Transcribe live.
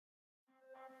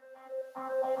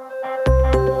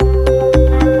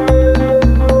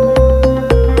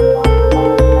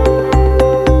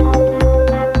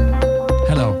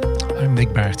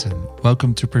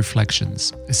Welcome to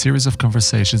Reflections, a series of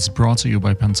conversations brought to you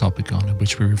by Pantopicon, in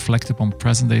which we reflect upon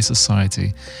present-day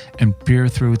society and peer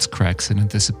through its cracks in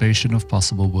anticipation of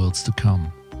possible worlds to come.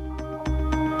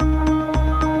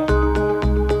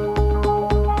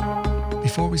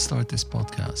 Before we start this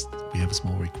podcast, we have a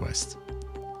small request.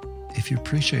 If you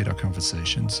appreciate our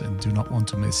conversations and do not want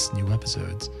to miss new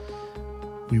episodes,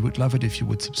 we would love it if you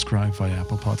would subscribe via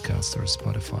Apple Podcasts or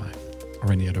Spotify,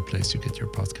 or any other place you get your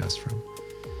podcast from.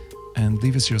 And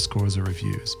leave us your scores or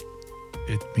reviews.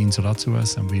 It means a lot to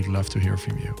us and we'd love to hear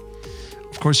from you.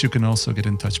 Of course, you can also get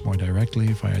in touch more directly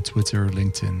via Twitter,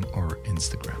 LinkedIn, or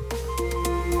Instagram.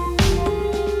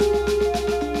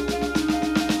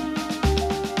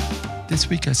 This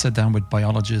week I sat down with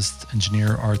biologist,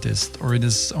 engineer, artist, or in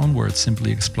his own words, simply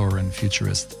explorer and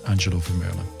futurist, Angelo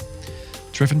Vermeulen.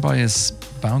 Driven by his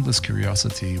boundless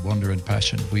curiosity, wonder and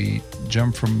passion, we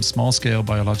jump from small-scale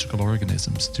biological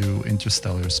organisms to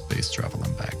interstellar space travel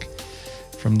and back.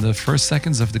 From the first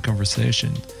seconds of the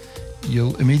conversation,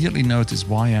 you'll immediately notice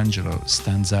why Angelo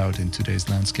stands out in today's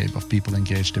landscape of people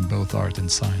engaged in both art and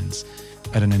science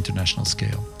at an international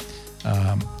scale.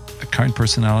 A kind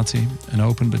personality, an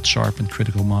open but sharp and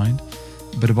critical mind,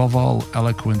 but above all,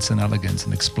 eloquence and elegance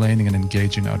in explaining and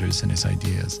engaging others in his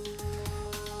ideas.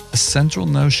 A central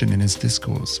notion in his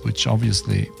discourse, which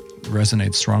obviously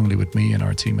resonates strongly with me and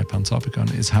our team at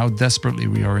Pantopicon, is how desperately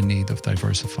we are in need of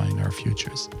diversifying our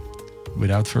futures.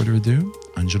 Without further ado,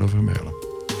 Angelo Vermeulen.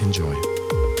 Enjoy.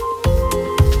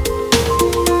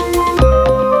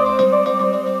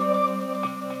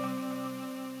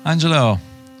 Angelo,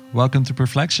 welcome to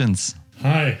Reflections.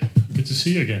 Hi, good to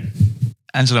see you again.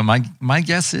 Angelo, my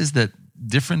guess is that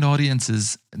different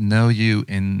audiences know you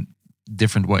in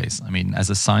different ways. I mean, as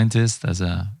a scientist, as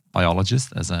a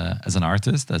biologist, as an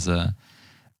artist, as a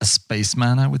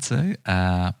spaceman, I would say,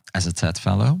 as a TED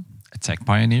fellow, a tech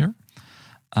pioneer.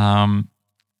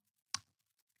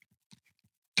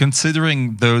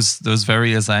 Considering those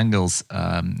various angles,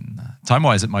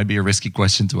 time-wise, it might be a risky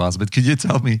question to ask. But could you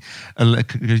tell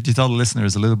the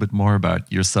listeners a little bit more about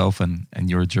yourself and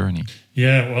your journey?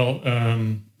 Yeah, well.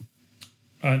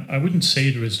 I wouldn't say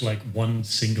there is like one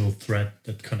single thread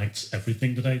that connects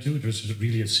everything that I do. There's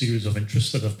really a series of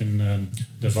interests that I've been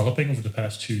developing over the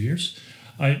past 2 years.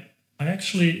 I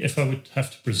actually, if I would have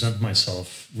to present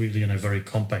myself really in a very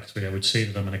compact way, I would say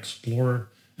that I'm an explorer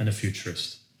and a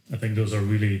futurist. I think those are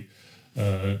really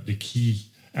the key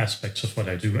aspects of what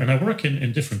I do. And I work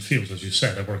in different fields, as you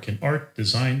said. I work in art,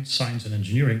 design, science, and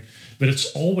engineering, but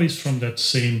it's always from that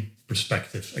same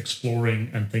perspective, exploring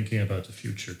and thinking about the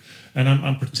future. And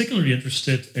I'm particularly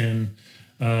interested in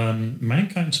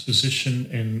mankind's position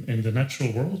in the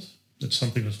natural world. That's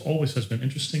something that always has been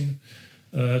interesting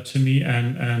to me,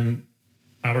 and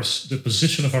the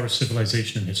position of our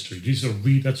civilization in history.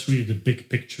 That's really the big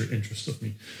picture interest of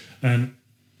me. And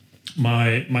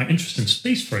my interest in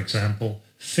space, for example,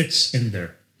 fits in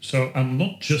there. So I'm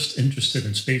not just interested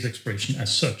in space exploration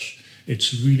as such.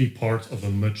 It's really part of a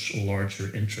much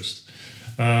larger interest.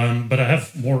 But I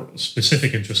have more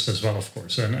specific interests as well, of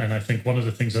course. And I think one of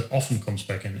the things that often comes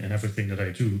back in everything that I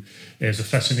do is a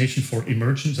fascination for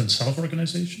emergence and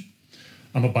self-organization.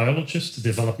 I'm a biologist, a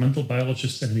developmental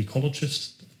biologist, and an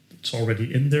ecologist. It's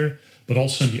already in there. But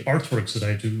also in the artworks that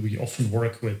I do, we often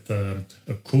work with a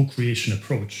co-creation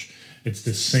approach. It's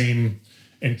the same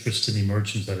interest in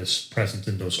emergence that is present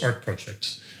in those art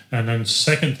projects. And then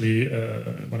secondly,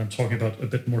 when I'm talking about a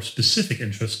bit more specific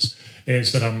interests,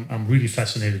 is that I'm really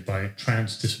fascinated by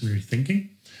transdisciplinary thinking.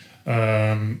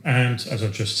 And as I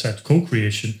just said,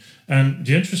 co-creation. And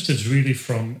the interest is really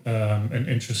from an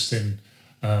interest in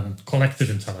collective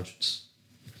intelligence,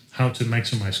 how to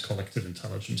maximize collective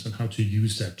intelligence and how to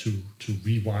use that to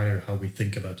rewire how we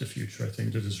think about the future. I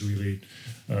think that is really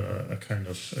a kind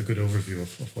of a good overview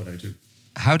of what I do.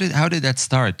 How did that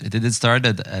start? Did it start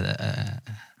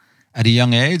at a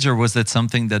young age, or was that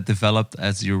something that developed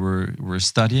as you were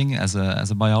studying as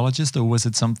a biologist, or was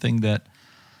it something that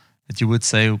you would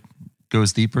say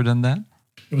goes deeper than that?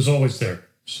 It was always there.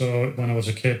 So when I was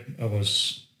a kid, I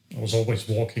was always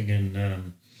walking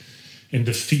in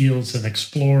the fields and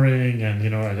exploring,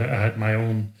 and I had my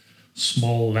own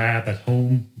small lab at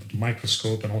home with a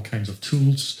microscope and all kinds of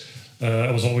tools.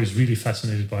 I was always really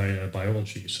fascinated by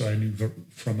biology. So I knew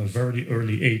from a very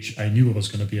early age, I knew I was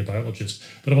going to be a biologist.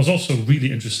 But I was also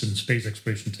really interested in space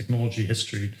exploration, technology,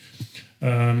 history.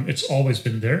 It's always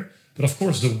been there. But of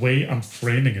course, the way I'm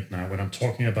framing it now, when I'm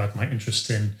talking about my interest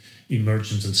in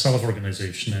emergence and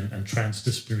self-organization and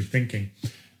transdisciplinary thinking,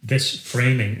 this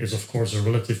framing is, of course, a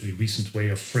relatively recent way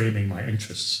of framing my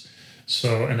interests.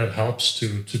 So, and that helps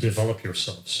to develop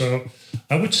yourself. So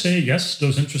I would say, yes,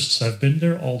 those interests have been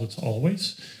there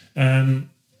always. And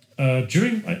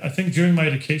I think during my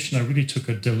education, I really took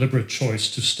a deliberate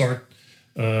choice to start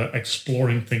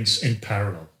exploring things in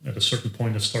parallel. At a certain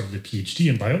point, I started a PhD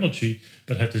in biology,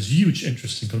 but had this huge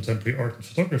interest in contemporary art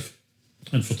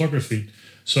and photography.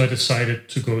 So I decided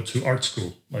to go to art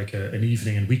school, like an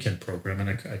evening and weekend program, and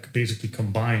I basically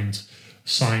combined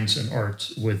science and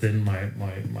art within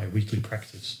my weekly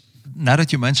practice. Now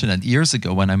that you mention it, years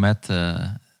ago when I met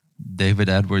David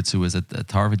Edwards, who was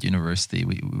at Harvard University,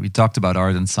 we talked about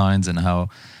art and science and how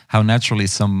naturally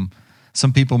some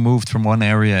people moved from one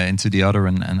area into the other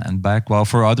and back, while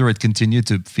for other it continued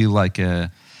to feel like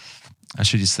a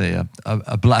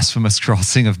blasphemous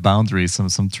crossing of boundaries,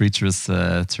 some treacherous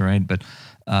terrain. But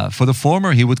for the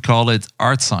former, he would call it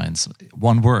art science,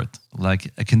 one word,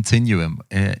 like a continuum.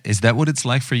 Is that what it's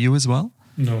like for you as well?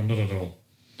 No, not at all.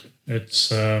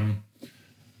 It's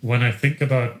when I think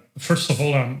about, first of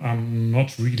all, I'm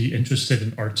not really interested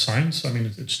in art science. I mean,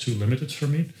 it's too limited for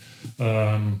me.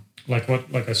 Like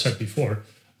I said before,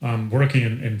 I'm working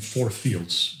in 4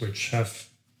 fields which have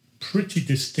pretty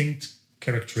distinct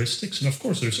characteristics, and of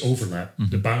course there's overlap.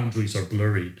 The boundaries are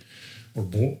blurry or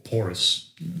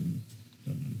porous.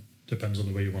 Depends on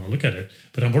the way you want to look at it.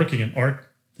 But I'm working in art,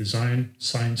 design,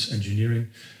 science,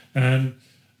 engineering, and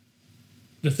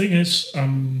the thing is,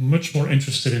 I'm much more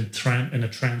interested in a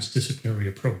transdisciplinary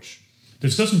approach.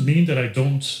 This doesn't mean that I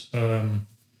don't,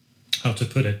 how to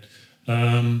put it,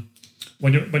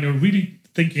 when you're really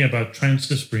thinking about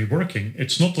transdisciplinary working,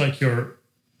 it's not like you're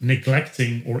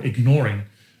neglecting or ignoring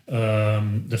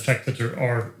the fact that there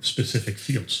are specific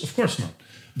fields. Of course not.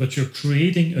 But you're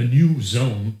creating a new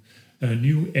zone, a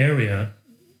new area,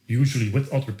 usually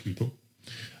with other people,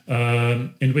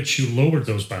 in which you lower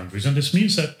those boundaries. And this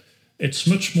means that it's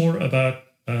much more about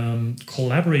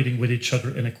collaborating with each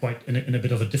other in a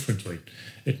bit of a different way.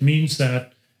 It means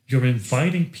that you're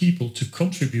inviting people to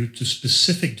contribute to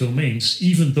specific domains,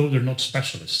 even though they're not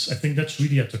specialists. I think that's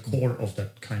really at the core of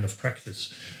that kind of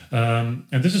practice. And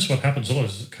this is what happens a lot.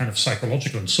 It's a kind of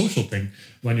psychological and social thing.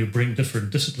 When you bring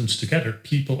different disciplines together,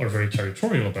 people are very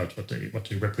territorial about what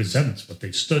they represent, what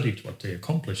they studied, what they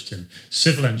accomplished in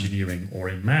civil engineering or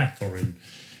in math or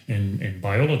in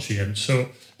biology.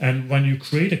 And when you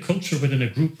create a culture within a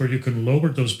group where you can lower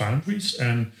those boundaries,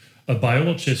 and a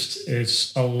biologist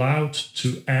is allowed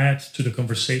to add to the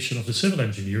conversation of the civil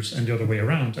engineers and the other way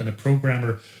around, and a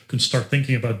programmer can start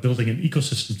thinking about building an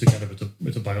ecosystem together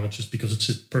with a biologist because it's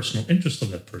a personal interest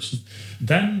of that person,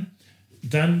 then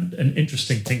an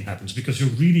interesting thing happens, because you're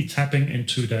really tapping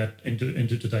into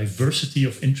the diversity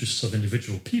of interests of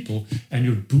individual people, and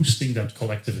you're boosting that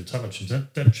collective intelligence.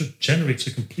 That just generates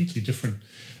a completely different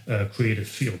creative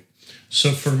field.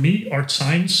 So for me, art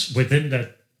science within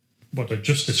that, what I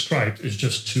just described, is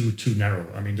just too narrow.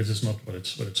 I mean, this is not what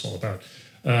it's all about.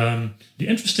 The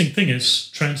interesting thing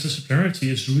is transdisciplinarity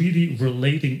is really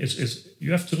relating. Is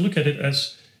you have to look at it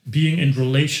as being in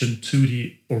relation to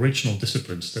the original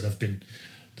disciplines that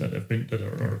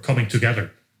are coming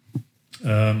together.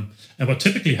 And what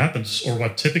typically happens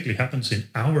in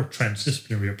our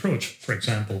transdisciplinary approach, for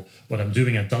example, what I'm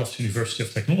doing at Delft University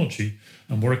of Technology,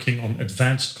 I'm working on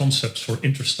advanced concepts for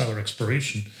interstellar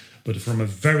exploration, but from a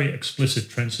very explicit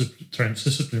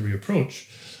transdisciplinary approach.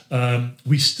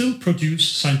 We still produce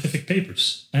scientific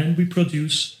papers, and we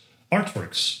produce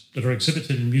artworks that are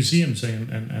exhibited in museums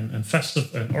and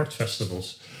art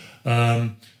festivals.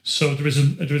 So there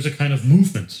is a kind of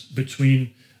movement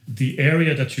between the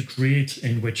area that you create,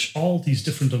 in which all these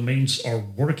different domains are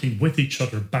working with each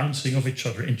other, bouncing off each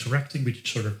other, interacting with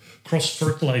each other,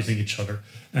 cross-fertilizing each other,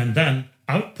 and then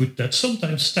output that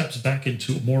sometimes steps back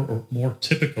into more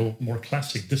typical, more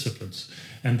classic disciplines.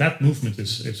 And that movement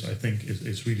is I think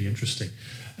really interesting.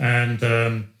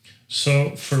 And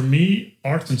so for me,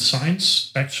 art and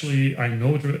science, actually, I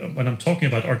know when I'm talking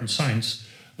about art and science,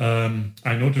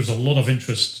 I know there's a lot of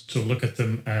interest to look at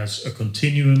them as a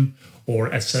continuum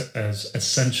or as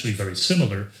essentially very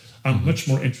similar. I'm much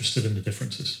more interested in the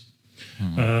differences.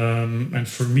 And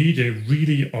for me, they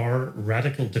really are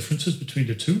radical differences between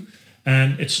the two.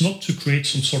 And it's not to create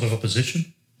some sort of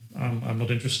opposition. I'm not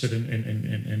interested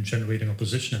in generating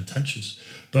opposition and tensions,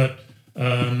 but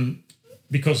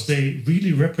because they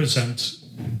really represent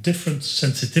different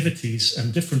sensitivities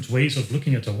and different ways of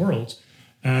looking at the world.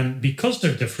 And because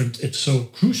they're different, it's so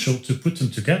crucial to put them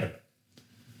together.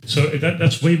 So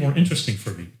that's way more interesting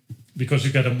for me, because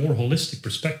you get a more holistic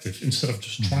perspective instead of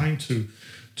just trying to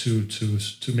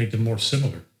make them more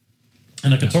similar.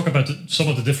 And I can talk about some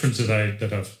of the differences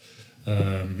that I've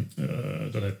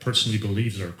that I personally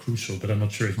believe are crucial, but I'm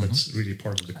not sure if that's really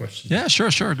part of the question. Yeah,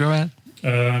 sure. Go ahead.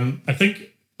 I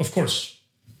think, of course,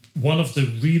 one of the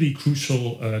really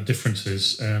crucial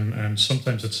differences, and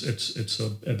sometimes it's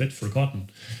a bit forgotten,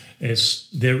 is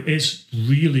there is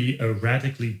really a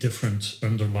radically different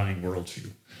underlying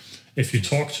worldview. If you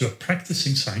talk to a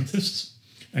practicing scientist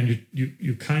and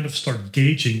you kind of start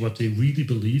gauging what they really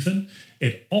believe in,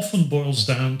 it often boils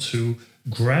down to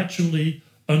gradually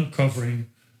uncovering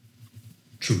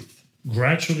truth,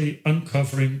 gradually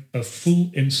uncovering a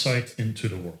full insight into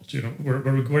the world. You know,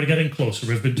 we're getting closer.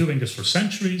 We've been doing this for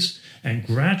centuries, and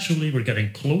gradually we're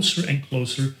getting closer and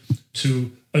closer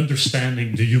to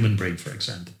understanding the human brain, for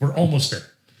example. We're almost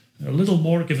there. A little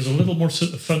more, give us a little more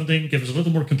funding, give us a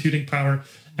little more computing power,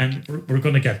 and we're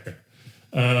going to get there.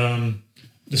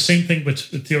 The same thing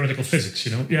with theoretical physics.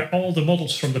 You know, yeah, all the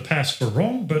models from the past were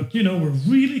wrong, but you know, we're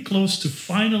really close to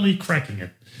finally cracking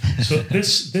it. So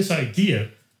this idea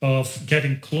of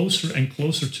getting closer and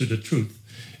closer to the truth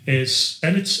is,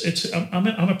 and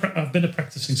I've been a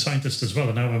practicing scientist as well,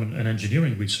 and now I'm an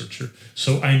engineering researcher.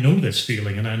 So I know this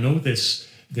feeling, and I know this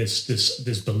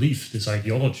belief, this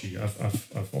ideology.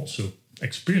 I've also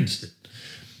experienced it.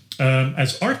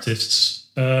 As artists,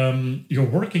 you're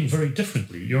working very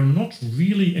differently. You're not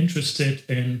really interested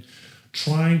in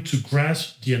trying to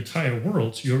grasp the entire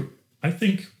world. I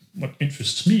think what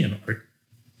interests me in art,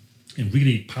 in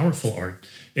really powerful art,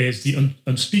 is the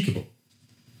unspeakable.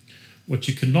 What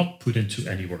you cannot put into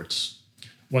any words.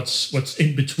 What's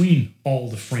in between all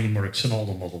the frameworks and all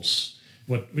the models.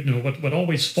 What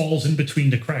always falls in between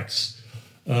the cracks.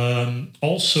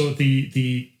 Also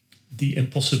the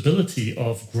impossibility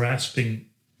of grasping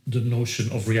the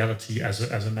notion of reality as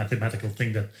a mathematical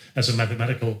thing, as a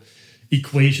mathematical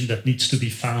equation that needs to be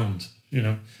found. You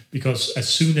know, because as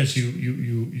soon as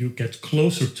you get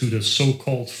closer to the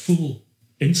so-called full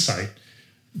insight,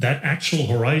 that actual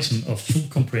horizon of full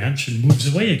comprehension moves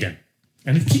away again,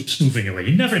 and it keeps moving away.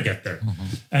 You never get there,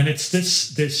 and it's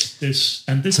this. It's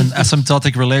an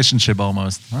asymptotic relationship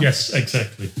almost. Huh? Yes,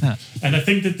 exactly. Yeah. And I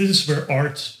think that this is where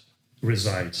art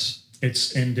resides.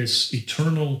 It's in this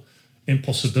eternal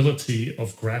impossibility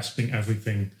of grasping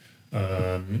everything.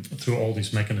 Through all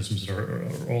these mechanisms or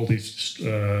all these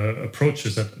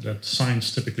approaches that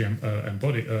science typically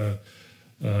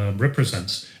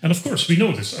represents. And of course, we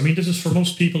know this. I mean, this is for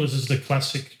most people, this is the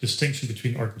classic distinction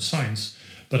between art and science.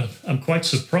 But I'm quite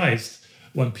surprised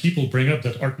when people bring up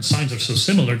that art and science are so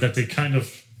similar that they kind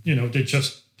of, they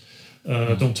just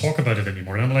don't talk about it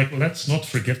anymore. And I'm like, let's not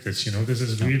forget this. This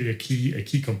is really a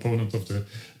key component of the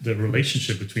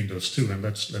relationship between those two. And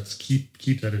let's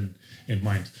keep that in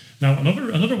mind. Now,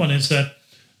 another one is that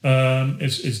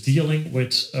is dealing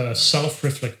with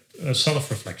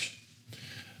self-reflection.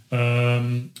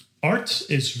 Art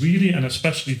is really, and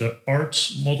especially the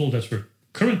arts model that we're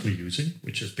currently using,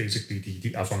 which is basically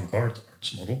the avant-garde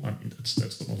arts model. I mean, that's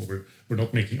the model. We're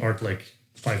not making art like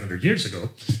 500 years ago.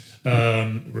 We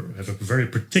have a very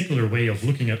particular way of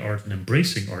looking at art and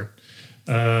embracing art.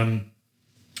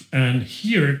 And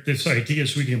here, this idea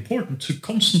is really important, to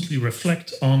constantly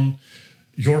reflect on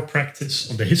your practice,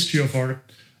 on the history of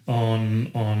art,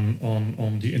 on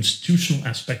the institutional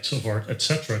aspects of art,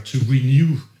 etc., to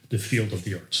renew the field of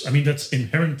the arts. I mean, that's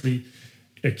inherently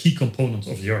a key component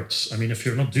of the arts. I mean, if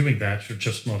you're not doing that, you're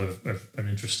just not an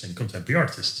interesting contemporary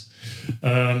artist.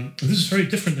 This is very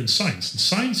different in science. In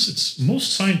science,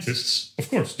 most scientists, of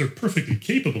course, they're perfectly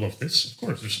capable of this. Of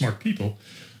course, they're smart people.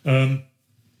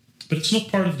 But it's not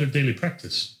part of their daily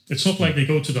practice. It's not like they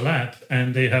go to the lab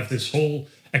and they have this whole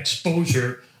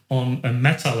exposure on a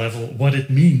meta level, what it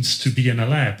means to be in a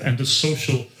lab, and the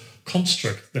social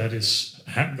construct that is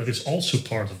also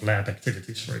part of lab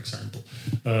activities, for example.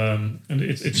 And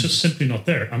it's just simply not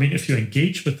there. I mean, if you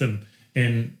engage with them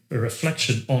in a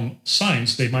reflection on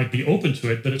science, they might be open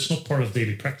to it, but it's not part of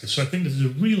daily practice. So I think this is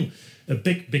a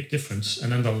big difference.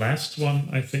 And then the last one,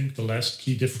 I think, the last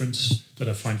key difference that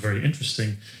I find very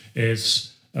interesting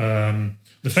is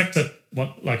the fact that,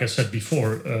 like I said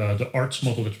before, the arts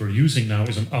model that we're using now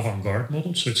is an avant-garde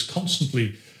model. So it's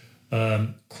constantly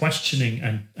questioning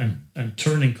and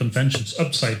turning conventions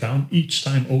upside down each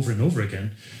time over and over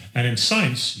again. And in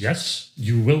science, yes,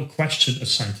 you will question a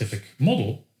scientific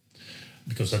model,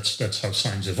 because that's how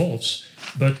science evolves.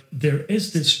 But there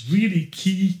is this really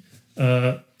key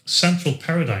central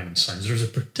paradigm in science. There's a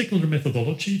particular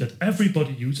methodology that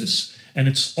everybody uses, and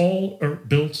it's all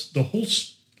built, the whole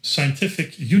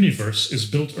scientific universe is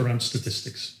built around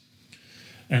statistics.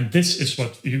 And this is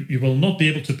what you will not be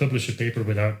able to publish a paper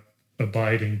without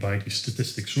abiding by the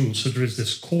statistics rules. So there is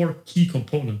this core key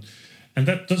component, and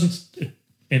that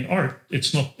in art,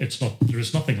 it's not. There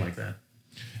is nothing like that.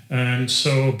 And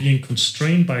so, being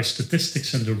constrained by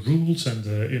statistics and the rules and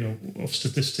of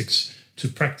statistics to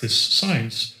practice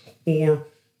science or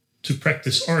to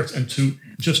practice art and to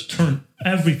just turn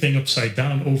everything upside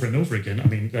down over and over again. I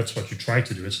mean, that's what you try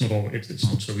to do. It's not all. It's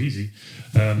not so easy.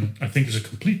 I think there's a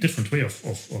complete different way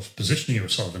of positioning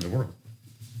yourself in the world.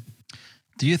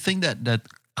 Do you think that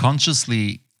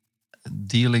consciously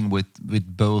dealing with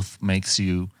both makes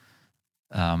you?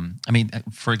 I mean,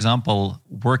 for example,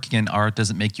 working in art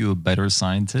doesn't make you a better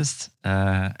scientist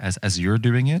as you're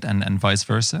doing it, and vice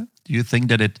versa. Do you think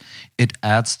that it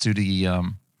adds to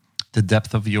the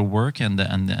depth of your work and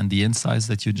the insights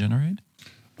that you generate?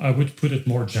 I would put it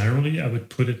more generally. I would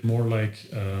put it more like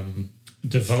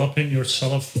developing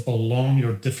yourself along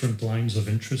your different lines of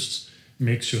interests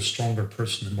makes you a stronger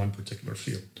person in one particular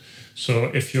field.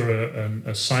 So if you're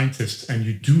a scientist and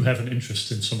you do have an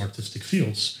interest in some artistic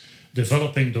fields,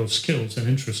 developing those skills and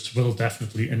interests will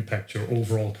definitely impact your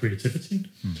overall creativity.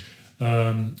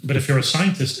 But if you're a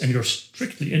scientist and you're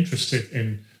strictly interested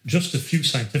in just a few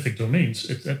scientific domains,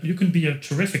 you can be a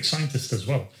terrific scientist as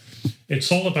well.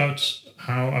 It's all about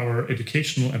how our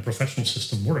educational and professional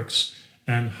system works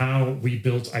and how we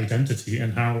build identity,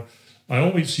 and how I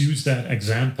always use that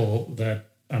example that,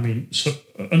 I mean, so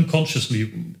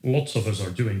unconsciously, lots of us are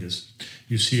doing this.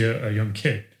 You see a young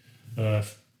kid, 4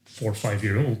 or 5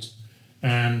 year old,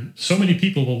 and so many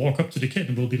people will walk up to the kid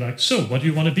and will be like, "So, what do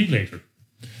you want to be later?"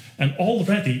 And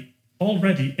already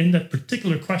in that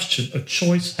particular question, a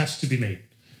choice has to be made.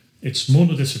 It's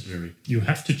monodisciplinary. You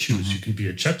have to choose. You can be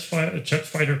a jet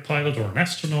fighter pilot or an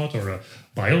astronaut or a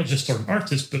biologist or an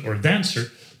artist or a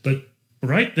dancer. But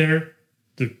right there,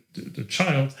 the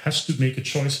child has to make a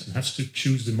choice and has to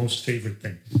choose the most favorite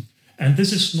thing. And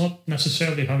this is not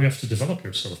necessarily how you have to develop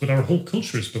yourself, but our whole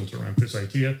culture is built around this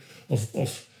idea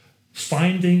of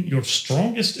finding your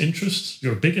strongest interests,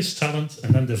 your biggest talent,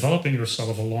 and then developing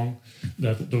yourself along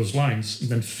those lines, and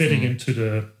then fitting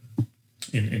into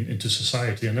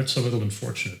society. And that's a little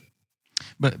unfortunate.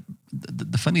 But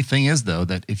the funny thing is, though,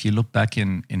 that if you look back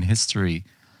in history,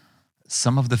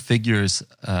 some of the figures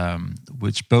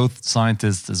which both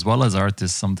scientists as well as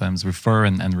artists sometimes refer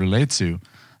and relate to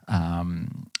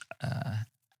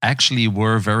actually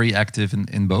were very active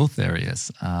in both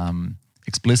areas,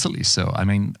 explicitly so. I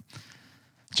mean,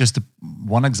 just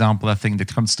one example I think that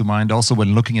comes to mind also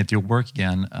when looking at your work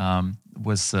again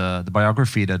was the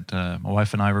biography that my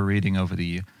wife and I were reading over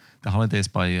the holidays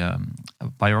by a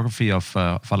biography of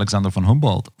Alexander von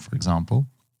Humboldt, for example.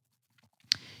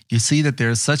 You see that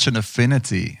there's such an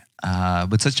affinity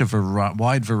with such a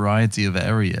wide variety of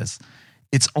areas.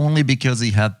 It's only because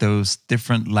he had those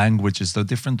different languages, those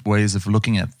different ways of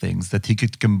looking at things, that he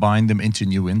could combine them into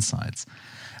new insights.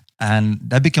 And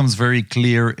that becomes very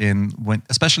clear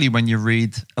especially when you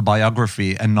read a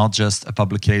biography and not just a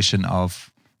publication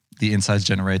of the insights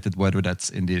generated, whether that's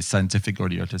in the scientific or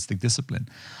the artistic discipline.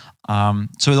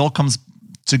 So it all comes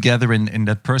together in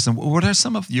that person. What are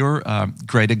some of your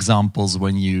great examples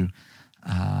when you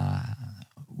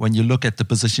look at the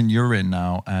position you're in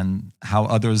now and how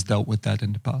others dealt with that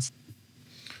in the past?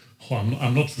 Oh,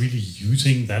 I'm not really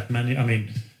using that many. I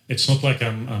mean, it's not like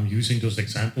I'm using those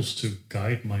examples to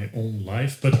guide my own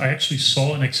life, but I actually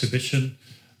saw an exhibition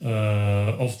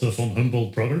of the von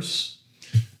Humboldt brothers,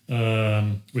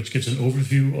 which gives an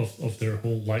overview of their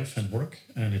whole life and work,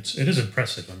 and it is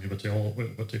impressive. I mean,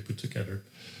 what they put together,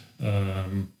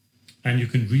 and you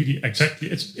can really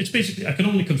it's basically, I can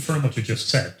only confirm what you just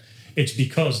said. It's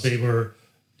because they were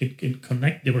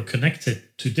connected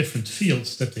to different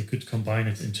fields that they could combine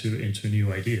it into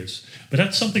new ideas. But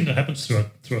that's something that happens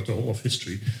throughout the whole of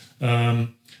history.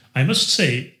 I must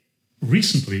say,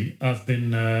 recently I've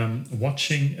been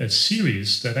watching a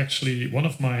series that actually one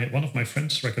of my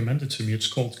friends recommended to me. It's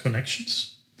called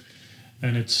Connections,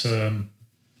 and it's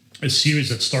a series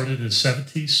that started in the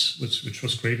 70s, which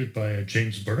was created by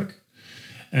James Burke,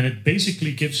 and it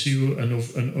basically gives you an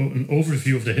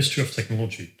overview of the history of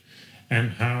technology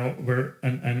and how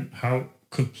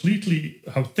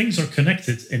things are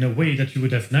connected in a way that you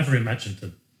would have never imagined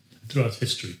them throughout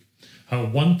history. How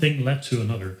one thing led to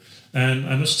another. And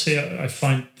I must say, I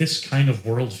find this kind of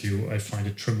worldview, I find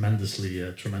it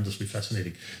tremendously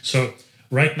fascinating. So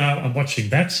right now I'm watching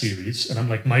that series and I'm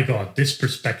like, my God, this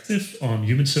perspective on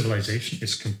human civilization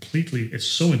is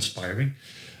so inspiring.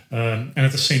 And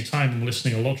at the same time, I'm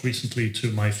listening a lot recently to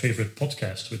my favorite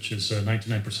podcast, which is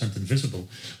 99% Invisible,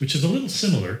 which is a little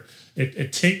similar.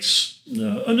 It takes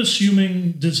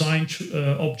unassuming design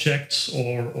objects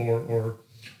or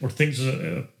things,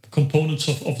 components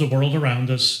of the world around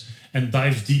us, and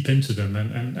dive deep into them,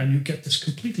 and you get this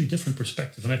completely different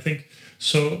perspective. And I think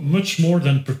so much more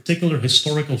than particular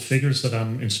historical figures that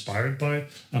I'm inspired by,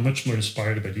 I'm much more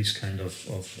inspired by these kind of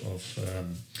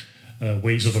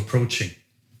ways of approaching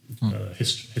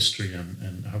history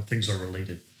and how things are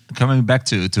related. Coming back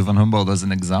to von Humboldt as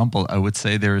an example, I would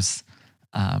say there's,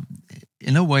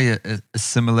 in a way, a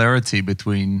similarity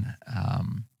between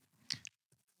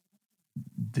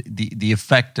the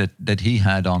effect that he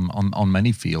had on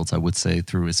many fields, I would say,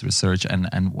 through his research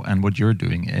and what you're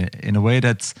doing. In a way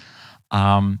that's,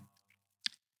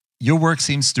 your work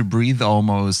seems to breathe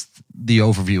almost the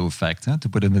overview effect, to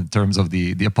put it in terms of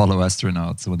the Apollo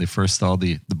astronauts when they first saw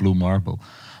the blue marble.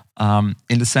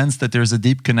 In the sense that there's a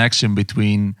deep connection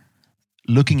between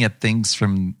looking at things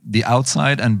from the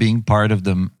outside and being part of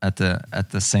them at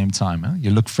the same time.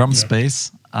 You look from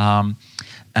space,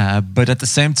 but at the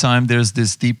same time, there's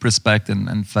this deep respect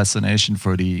and fascination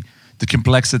for the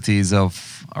complexities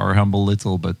of our humble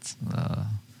little but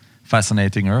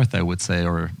fascinating Earth, I would say,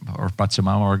 or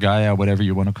Pachamama or Gaia, whatever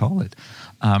you want to call it.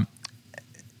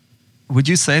 Would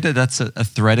you say that that's a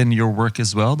thread in your work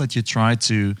as well, that you try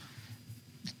to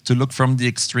look from the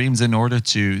extremes in order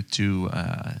to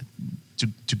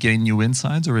gain new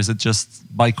insights, or is it just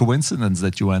by coincidence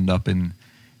that you end up in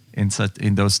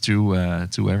those two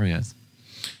areas?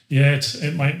 Yeah,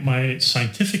 my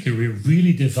scientific career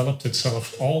really developed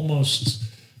itself almost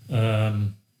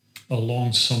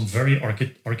along some very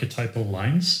archetypal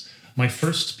lines. My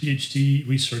first PhD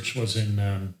research was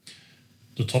on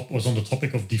the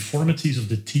topic of deformities of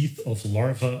the teeth of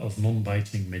larvae of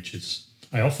non-biting midges.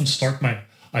 I often start my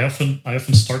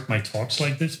talks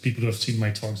like this. People who have seen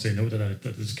my talks, they know that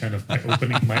is kind of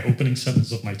my opening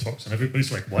sentence of my talks, and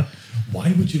everybody's like, "What?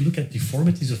 Why would you look at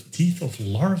deformities of teeth of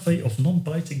larvae of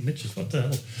non-biting midges? What the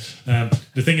hell?"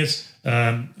 The thing is,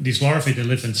 these larvae, they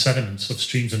live in sediments of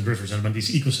streams and rivers, and when these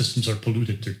ecosystems are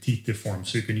polluted, their teeth deform.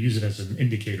 So you can use it as an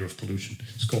indicator of pollution.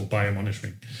 It's called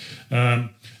biomonitoring.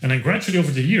 And then gradually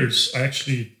over the years, I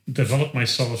actually developed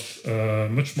myself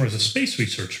much more as a space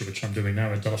researcher, which I'm doing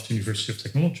now at Delft University of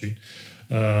Technology.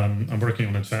 I'm working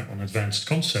on advanced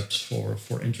concepts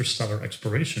for interstellar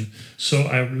exploration. So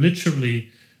I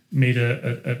literally made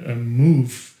a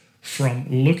move from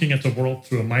looking at the world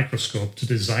through a microscope to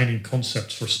designing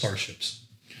concepts for starships.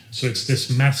 So it's this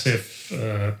massive,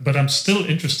 but I'm still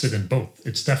interested in both.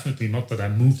 It's definitely not that I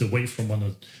moved away from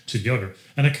one to the other.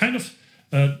 And I kind of,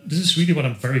 this is really what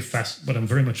I'm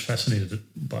very much fascinated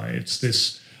by. It's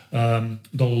this,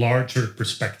 the larger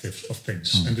perspective of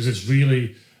things. And this is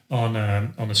really on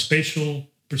a spatial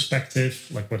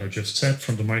perspective, like what I just said,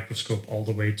 from the microscope all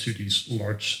the way to these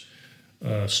large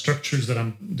structures that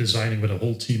I'm designing with a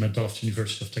whole team at Delft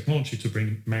University of Technology to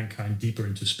bring mankind deeper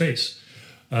into space,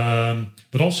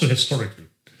 but also historically.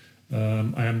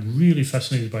 I am really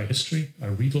fascinated by history. I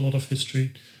read a lot of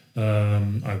history.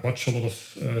 I watch a lot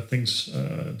of things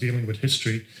dealing with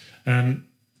history. And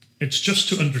it's just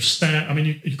to understand, I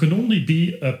mean, you can only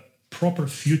be a proper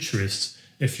futurist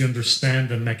if you understand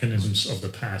the mechanisms of the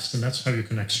past. And that's how you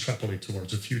can extrapolate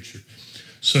towards the future.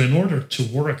 So in order to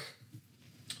work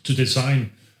to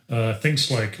design things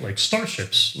like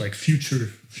starships, like future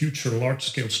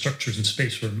large-scale structures in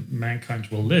space where mankind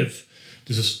will live,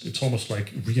 it's almost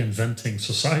like reinventing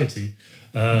society.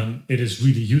 It is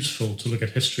really useful to look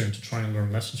at history and to try and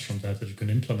learn lessons from that you can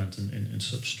implement in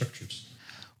such structures.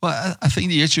 Well, I think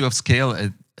the issue of scale,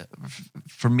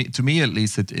 to me at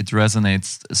least, it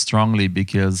resonates strongly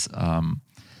because, I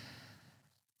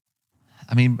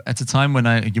mean, at the time when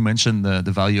you mentioned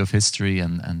the value of history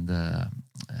and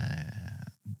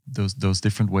those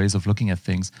different ways of looking at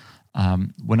things,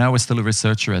 when I was still a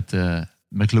researcher at the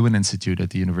McLuhan Institute at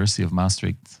the University of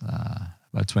Maastricht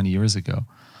about 20 years ago,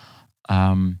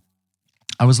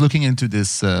 I was looking into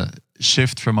this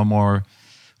shift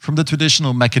from the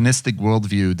traditional mechanistic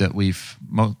worldview that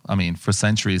for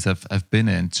centuries have been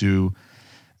in to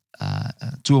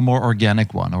a more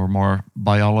organic one, or more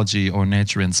biology or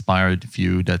nature-inspired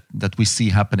view that we see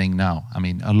happening now. I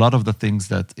mean, a lot of the things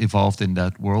that evolved in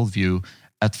that worldview,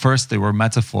 at first they were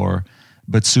metaphor,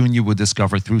 but soon you would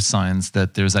discover through science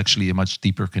that there's actually a much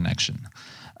deeper connection.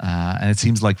 And it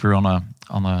seems like we're on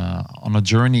a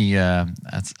journey,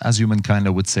 as humankind,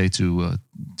 I would say, to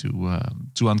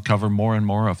uncover more and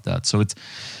more of that. So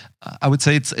I would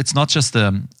say it's not just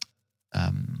a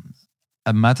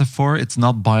metaphor. It's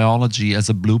not biology as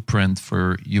a blueprint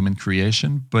for human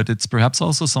creation, but it's perhaps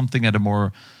also something at a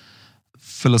more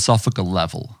philosophical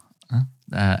level.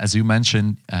 As you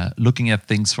mentioned, looking at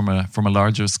things from a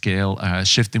larger scale,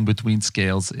 shifting between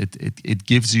scales, it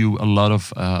gives you a lot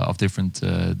of different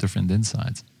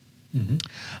insights.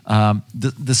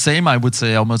 The same, I would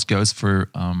say, almost goes for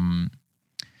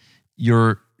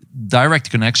your direct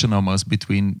connection almost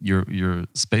between your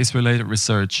space-related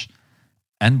research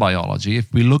and biology.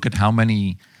 If we look at how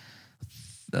many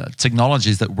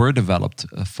technologies that were developed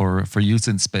for use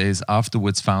in space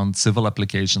afterwards found civil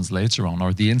applications later on,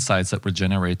 or the insights that were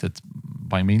generated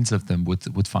by means of them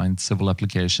would find civil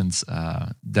applications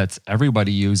that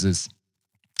everybody uses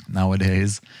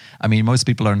nowadays. I mean, most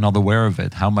people are not aware of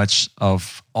it, how much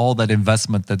of all that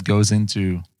investment that goes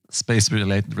into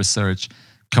space-related research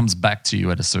comes back to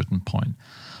you at a certain point.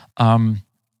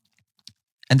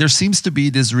 And there seems to be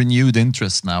this renewed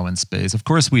interest now in space. Of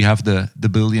course, we have the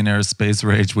billionaire space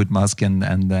rage with Musk and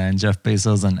Jeff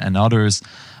Bezos and others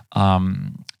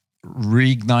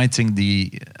reigniting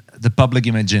the public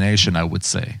imagination, I would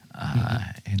say,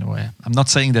 in a way. I'm not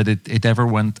saying that it ever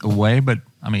went away, but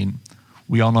I mean,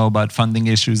 we all know about funding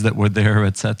issues that were there,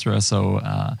 etc. So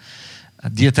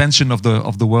the attention of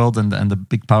the world and the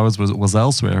big powers was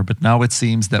elsewhere. But now it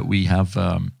seems that we have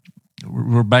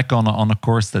we're back on a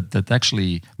course that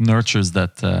actually nurtures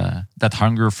that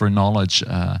hunger for knowledge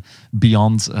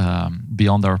beyond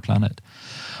our planet.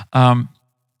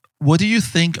 What do you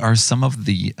think are some of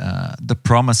the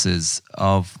promises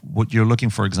of what you're looking,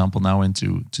 for example, now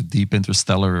into deep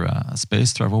interstellar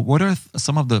space travel? What are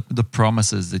some of the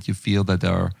promises that you feel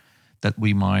that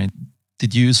we might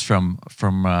deduce from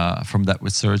that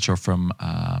research or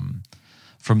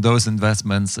from those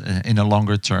investments in a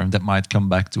longer term that might come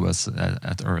back to us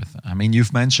at Earth? I mean,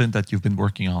 you've mentioned that you've been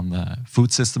working on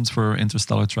food systems for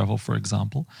interstellar travel, for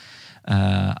example.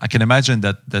 I can imagine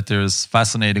that there's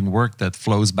fascinating work that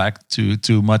flows back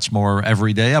to much more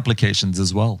everyday applications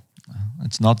as well.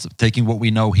 It's not taking what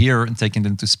we know here and taking it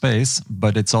into space,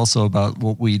 but it's also about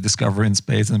what we discover in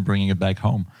space and bringing it back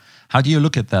home. How do you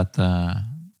look at that,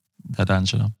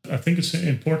 Angelo? I think it's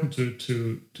important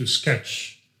to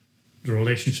sketch the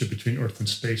relationship between Earth and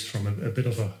space from a bit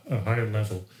of a higher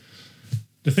level.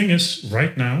 The thing is,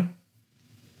 right now,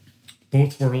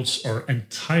 both worlds are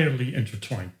entirely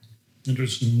intertwined. And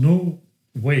there's no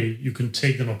way you can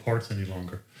take them apart any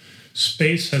longer.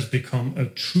 Space has become a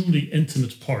truly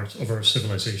intimate part of our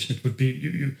civilization. It would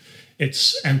be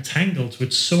it's entangled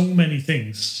with so many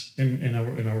things in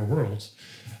our world.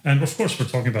 And of course, we're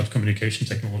talking about communication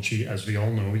technology, as we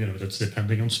all know, that's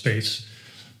depending on space.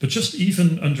 But just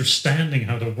even understanding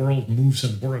how the world moves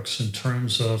and works in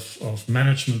terms of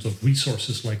management of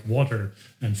resources like water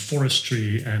and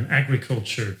forestry and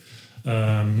agriculture.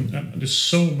 There's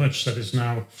so much that is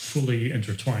now fully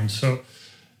intertwined. So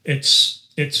it's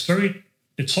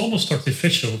almost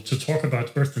artificial to talk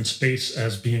about Earth and space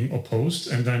as being opposed,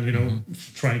 and then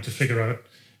trying to figure out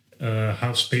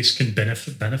how space can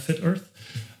benefit Earth.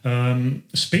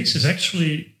 Space is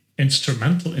actually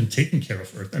instrumental in taking care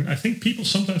of Earth, and I think people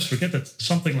sometimes forget that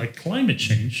something like climate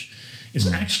change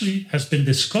has been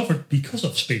discovered because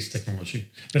of space technology.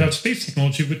 Without space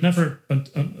technology, we'd never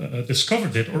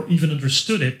discovered it or even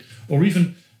understood it or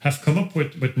even have come up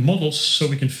with models so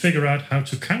we can figure out how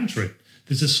to counter it.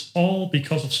 This is all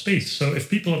because of space. So if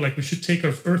people are like, we should take care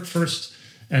of Earth first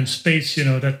and space,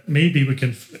 that maybe we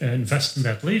can invest in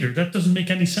that later, that doesn't make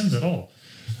any sense at all.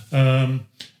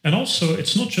 And also,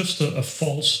 it's not just a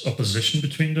false opposition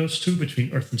between those two,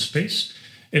 between Earth and space.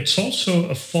 It's also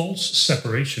a false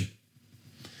separation.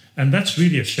 And that's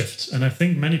really a shift. And I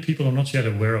think many people are not yet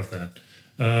aware of that.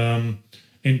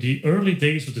 In the early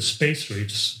days of the space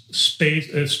race,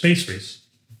 50s,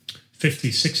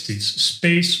 60s,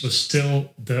 space was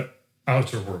still the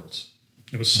outer world.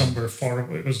 It was somewhere far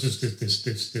away. It was just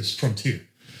this frontier.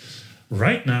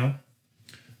 Right now,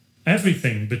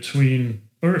 everything between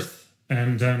Earth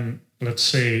and then, let's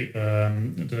say,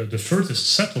 the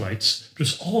furthest satellites,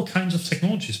 there's all kinds of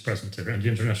technologies present there. And the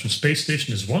International Space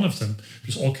Station is one of them.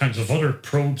 There's all kinds of other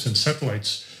probes and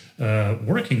satellites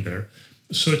working there.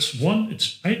 So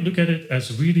I look at it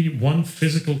as really one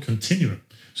physical continuum.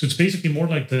 So it's basically more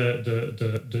like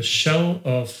the shell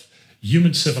of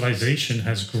human civilization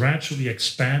has gradually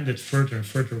expanded further and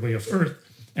further away of Earth.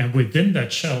 And within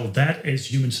that shell, that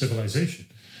is human civilization.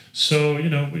 So,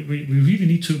 we really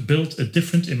need to build a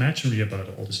different imaginary about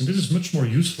all this. And this is much more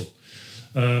useful.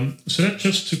 So that's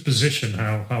just to position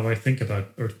how I think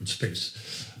about Earth and space.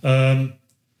 And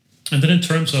then in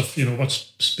terms of, what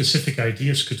specific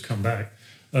ideas could come back,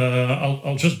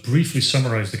 I'll just briefly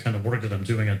summarize the kind of work that I'm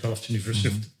doing at Delft University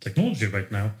of Technology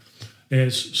right now.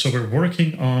 So we're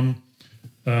working on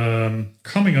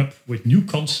coming up with new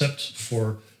concepts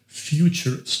for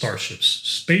future starships,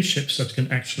 spaceships that can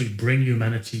actually bring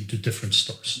humanity to different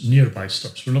stars, nearby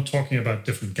stars. We're not talking about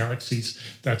different galaxies.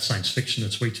 That's science fiction.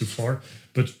 That's way too far.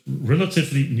 But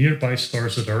relatively nearby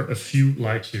stars that are a few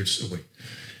light years away.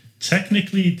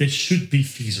 Technically, this should be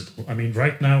feasible. I mean,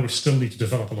 right now, we still need to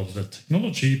develop a lot of the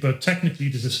technology, but technically,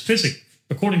 this is physics.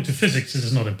 According to physics, this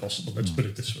is not impossible. Let's put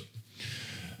it this way.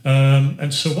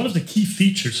 And so one of the key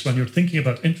features when you're thinking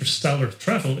about interstellar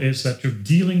travel is that you're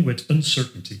dealing with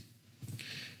uncertainty.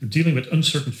 You're dealing with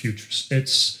uncertain futures.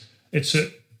 It's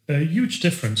a huge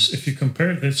difference if you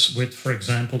compare this with, for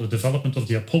example, the development of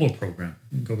the Apollo program,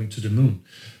 going to the moon.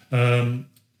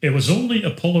 It was only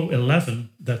Apollo 11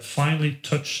 that finally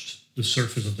touched the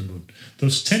surface of the moon.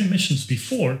 Those 10 missions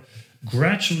before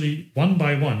gradually, one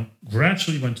by one,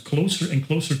 gradually went closer and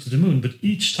closer to the moon, but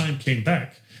each time came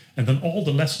back. And then all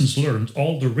the lessons learned,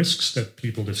 all the risks that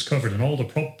people discovered, and all the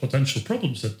potential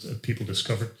problems that people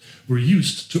discovered were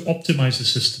used to optimize the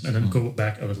system and then go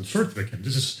back a little further again.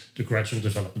 This is the gradual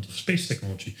development of space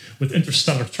technology. With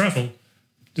interstellar travel,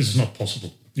 this is not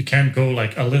possible. You can't go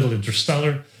like a little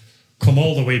interstellar, come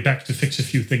all the way back to fix a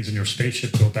few things in your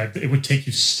spaceship, go back. It would take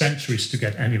you centuries to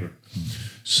get anywhere.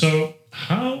 So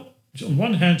how... On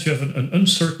one hand, you have an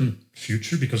uncertain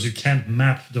future because you can't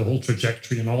map the whole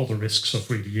trajectory and all the risks of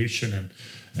radiation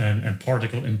and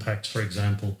particle impact, for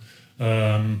example.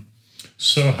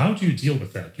 So how do you deal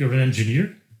with that? You're an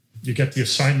engineer. You get the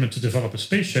assignment to develop a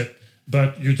spaceship,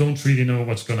 but you don't really know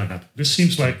what's going to happen. This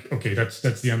seems like, okay, that's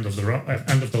the end of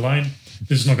the line.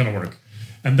 This is not going to work.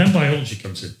 And then biology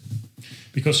comes in.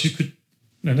 Because you could,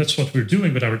 and that's what we're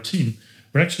doing with our team,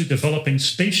 we're actually developing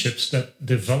spaceships that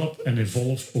develop and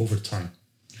evolve over time.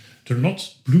 They're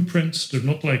not blueprints. They're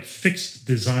not like fixed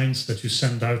designs that you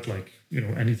send out like,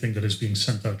 anything that is being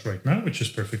sent out right now, which is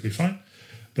perfectly fine.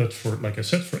 But for, like I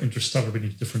said, for interstellar, we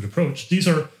need a different approach. These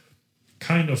are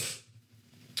kind of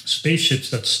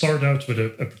spaceships that start out with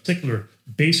a particular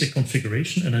basic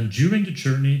configuration. And then during the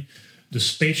journey, the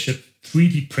spaceship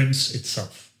 3D prints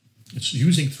itself. It's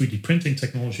using 3D printing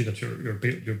technology that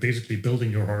you're basically building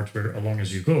your hardware along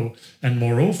as you go. And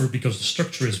moreover, because the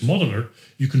structure is modular,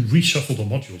 you can reshuffle the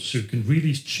modules. So you can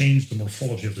really change the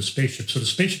morphology of the spaceship. So the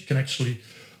spaceship can actually,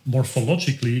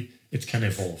 morphologically, it can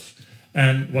evolve.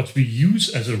 And what we use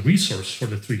as a resource for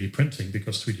the 3D printing,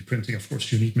 because 3D printing, of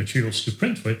course, you need materials to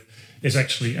print with, is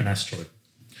actually an asteroid.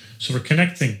 So we're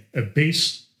connecting a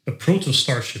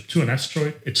proto-starship to an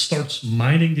asteroid. It starts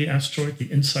mining the asteroid,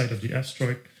 the inside of the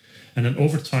asteroid. And then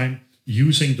over time,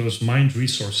 using those mined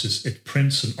resources, it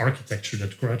prints an architecture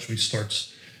that gradually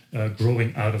starts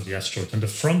growing out of the asteroid. And the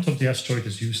front of the asteroid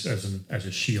is used as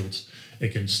a shield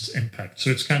against impact. So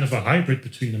it's kind of a hybrid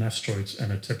between an asteroid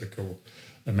and a typical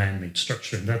man-made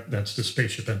structure. And that's the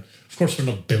spaceship. And of course, we're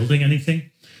not building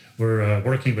anything. We're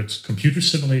working with computer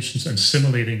simulations and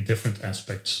simulating different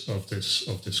aspects of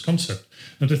this concept.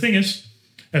 Now, the thing is,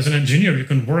 as an engineer, you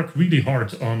can work really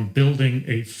hard on building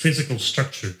a physical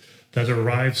structure that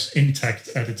arrives intact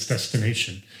at its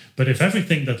destination. But if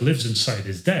everything that lives inside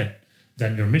is dead,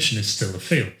 then your mission is still a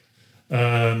fail.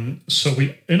 So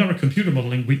in our computer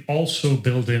modeling, we also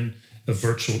build in a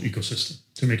virtual ecosystem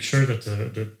to make sure that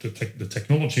the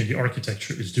technology and the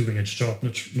architecture is doing its job,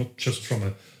 not just from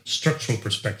a structural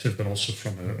perspective, but also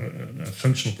from a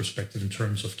functional perspective in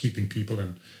terms of keeping people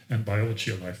and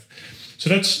biology alive. So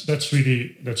that's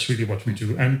really what we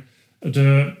do. And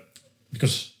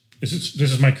because this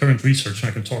is my current research,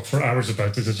 and I can talk for hours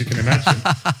about this, as you can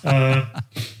imagine.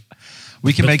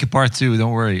 We can make a part 2,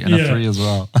 don't worry, and a 3 as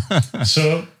well.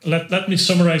 So let me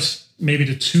summarize maybe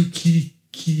the two key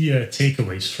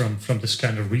takeaways from this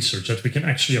kind of research that we can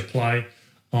actually apply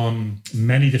on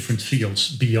many different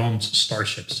fields beyond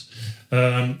starships.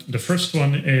 The first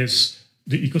one is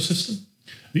the ecosystem.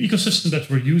 The ecosystem that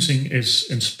we're using is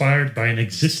inspired by an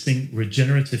existing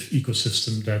regenerative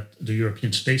ecosystem that the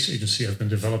European Space Agency has been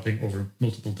developing over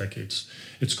multiple decades.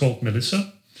 It's called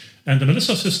MELISSA. And the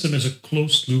MELISSA system is a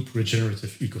closed-loop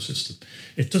regenerative ecosystem.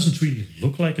 It doesn't really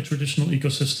look like a traditional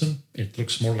ecosystem. It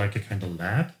looks more like a kind of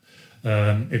lab.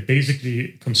 It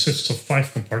basically consists of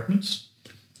 5 compartments.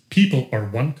 People are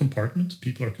one compartment.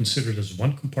 People are considered as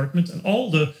one compartment. And all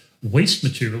the waste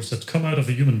materials that come out of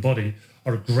a human body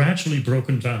are gradually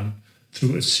broken down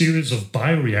through a series of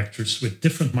bioreactors with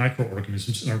different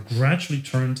microorganisms and are gradually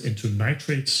turned into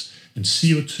nitrates and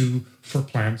CO2 for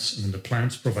plants. And then the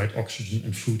plants provide oxygen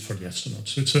and food for the astronauts.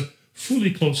 So it's a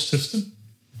fully closed system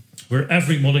where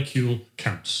every molecule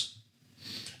counts.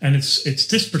 And it's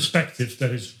this perspective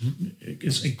that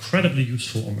is incredibly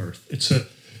useful on Earth. It's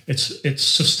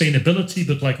sustainability,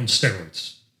 but like on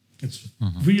steroids. It's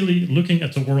really looking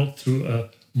at the world through a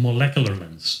molecular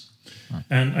lens.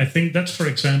 And I think that's, for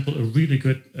example, a really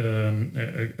good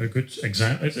a good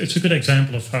example. It's a good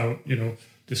example of how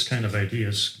this kind of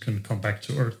ideas can come back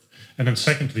to Earth. And then,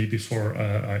 secondly, before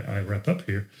I wrap up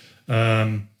here,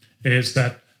 is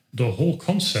that the whole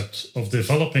concept of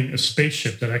developing a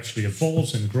spaceship that actually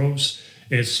evolves and grows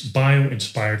is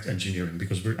bio-inspired engineering,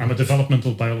 because I'm a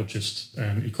developmental biologist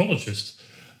and ecologist.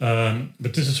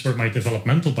 But this is where my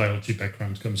developmental biology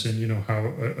background comes in,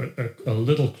 how a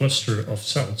little cluster of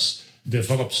cells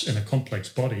develops in a complex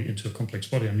body into a complex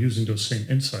body. I'm using those same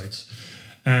insights.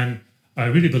 And I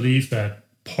really believe that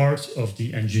part of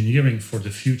the engineering for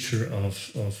the future of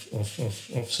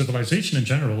civilization in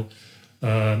general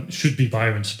should be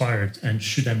bio-inspired and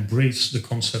should embrace the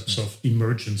concepts of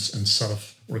emergence and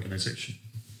self-organization.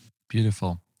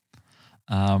 Beautiful.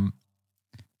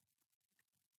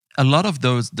 A lot of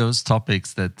those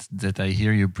topics that I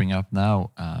hear you bring up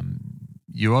now,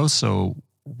 you also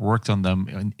worked on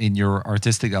them in your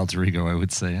artistic alter ego, I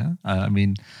would say. Huh? I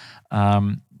mean,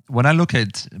 when I look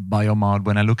at Biomod,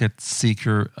 when I look at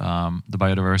Seeker, the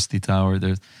Biodiversity Tower,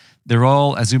 they're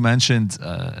all, as you mentioned,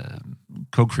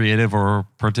 co-creative or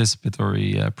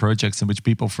participatory projects in which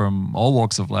people from all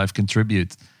walks of life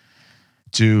contribute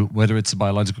to, whether it's a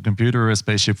biological computer or a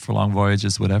spaceship for long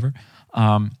voyages, whatever.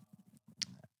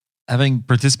 Having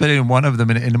participated in one of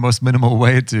them in the most minimal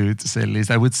way, to say the least,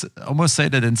 I would almost say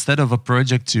that instead of a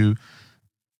project to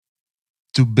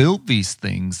build these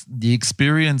things, the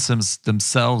experiences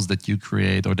themselves that you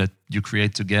create or that you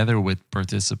create together with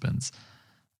participants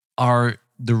are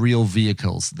the real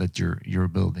vehicles that you're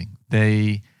building.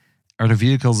 They are the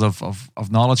vehicles of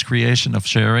knowledge creation, of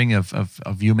sharing, of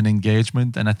human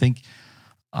engagement. And I think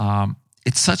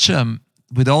it's such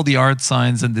with all the art,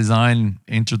 science, and design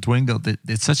intertwined,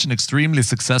 it's such an extremely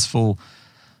successful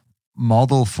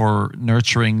model for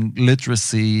nurturing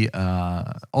literacy,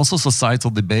 also societal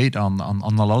debate on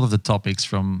a lot of the topics,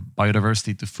 from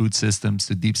biodiversity to food systems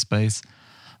to deep space.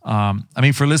 I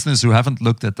mean, for listeners who haven't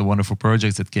looked at the wonderful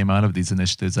projects that came out of these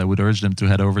initiatives, I would urge them to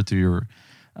head over to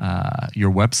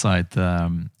your website,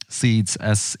 SEADS,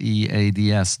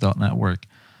 SEADS.network,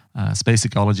 Space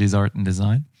Ecologies, Art and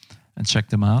Design, and check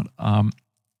them out.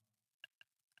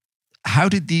 How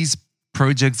did these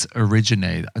projects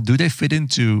originate? Do they fit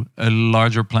into a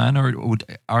larger plan, or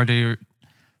are they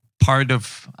part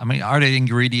of? I mean, are they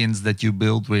ingredients that you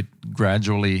build with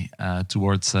gradually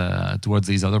towards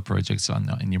these other projects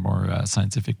in your more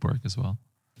scientific work as well?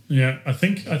 Yeah, I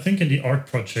think in the art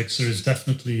projects there is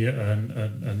definitely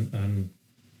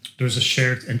there's a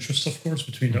shared interest, of course,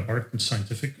 between the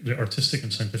artistic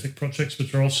and scientific projects,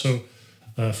 but there are also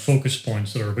focus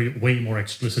points that are way more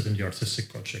explicit in the artistic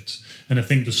projects. And I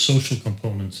think the social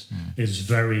component is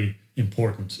very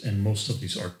important in most of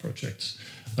these art projects,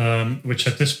 which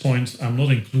at this point I'm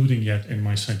not including yet in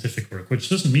my scientific work, which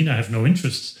doesn't mean I have no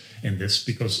interest in this,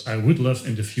 because I would love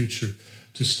in the future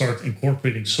to start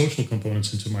incorporating social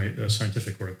components into my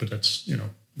scientific work. But that's,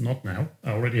 not now.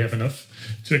 I already have enough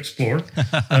to explore.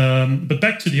 But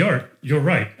back to the art, you're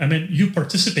right. I mean, you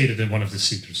participated in one of the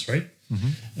Seekers, right?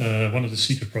 Mm-hmm. One of the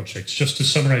Seeker projects. Just to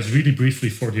summarize really briefly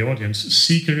for the audience,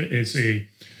 Seeker is a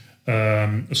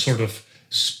sort of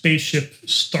spaceship,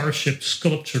 starship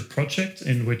sculpture project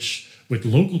in which, with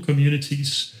local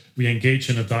communities, we engage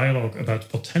in a dialogue about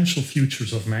potential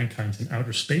futures of mankind in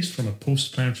outer space from a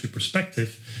post-planetary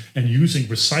perspective. And using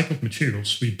recycled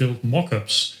materials, we build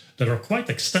mock-ups that are quite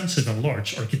extensive and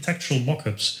large, architectural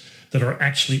mock-ups that are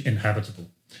actually inhabitable.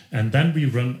 And then we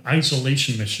run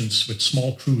isolation missions with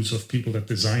small crews of people that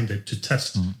designed it to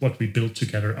test what we built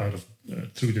together out of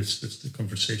through this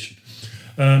conversation.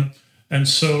 And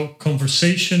so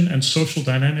conversation and social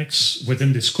dynamics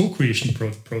within this co-creation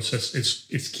process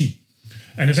is key.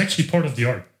 And it's actually part of the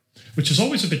art, which is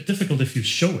always a bit difficult if you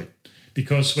show it.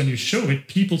 Because when you show it,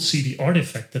 people see the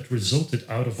artifact that resulted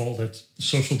out of all that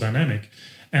social dynamic.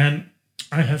 And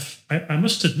I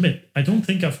must admit, I don't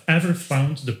think I've ever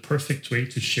found the perfect way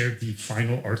to share the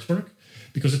final artwork,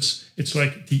 because it's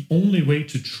like the only way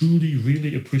to truly,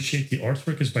 really appreciate the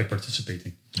artwork is by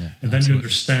participating. Yeah, and then absolutely. You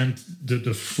understand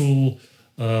the full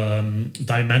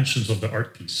dimensions of the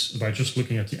art piece. By just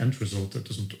looking at the end result, it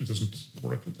doesn't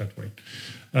work that way.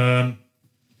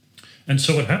 And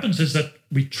so what happens is that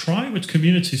we try with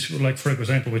communities, like for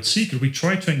example with Seeker, we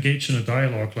try to engage in a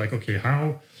dialogue like, okay,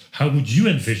 how would you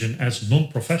envision as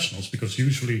non-professionals, because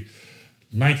usually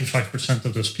 95%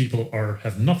 of those people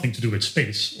have nothing to do with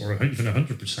space, or even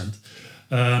 100%.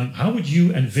 How would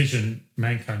you envision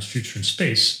mankind's future in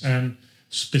space, and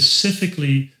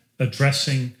specifically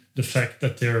addressing the fact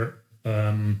that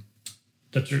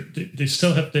they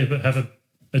still have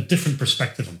a different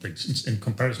perspective on things in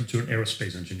comparison to an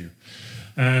aerospace engineer.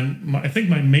 And I think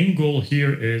my main goal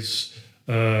here is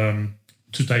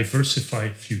to diversify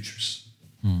futures.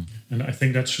 And I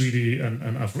think that's really,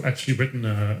 and I've actually written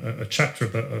a chapter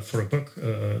for a book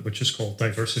which is called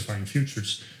Diversifying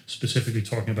Futures, specifically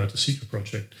talking about the Seeker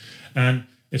project. And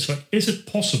it's like, is it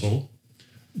possible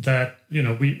that,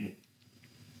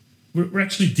 we're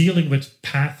actually dealing with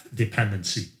path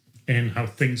dependency in how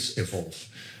things evolve?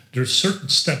 There's certain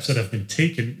steps that have been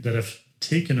taken, that have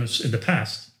taken us in the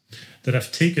past, that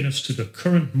have taken us to the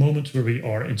current moment where we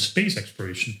are in space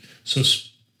exploration. So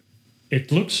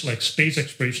it looks like space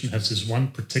exploration has this one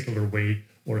particular way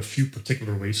or a few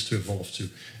particular ways to evolve to.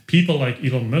 People like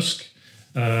Elon Musk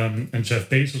and Jeff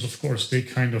Bezos, of course, they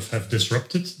kind of have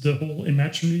disrupted the whole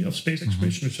imaginary of space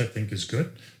exploration, which I think is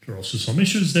good. There are also some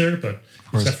issues there, but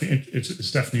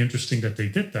it's definitely interesting that they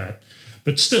did that.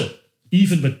 But still,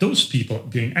 even with those people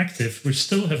being active, we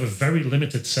still have a very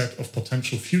limited set of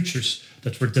potential futures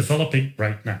that we're developing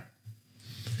right now.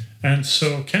 And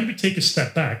so can we take a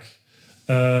step back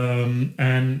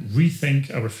and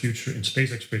rethink our future in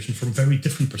space exploration from very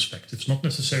different perspectives, not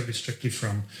necessarily strictly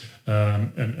from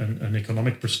an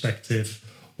economic perspective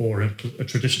or a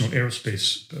traditional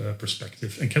aerospace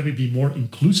perspective? And can we be more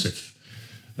inclusive?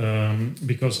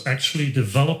 Because actually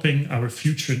developing our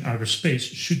future in outer space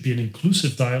should be an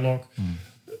inclusive dialogue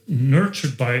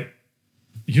nurtured by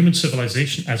human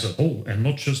civilization as a whole, and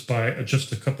not just by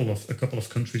just a couple of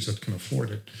countries that can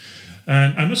afford it.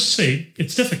 And I must say,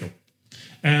 it's difficult.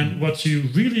 And what you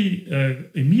really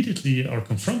immediately are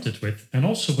confronted with, and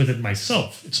also within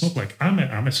myself, it's not like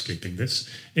I'm escaping this,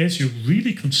 is you're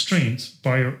really constrained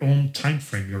by your own time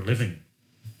frame you're living.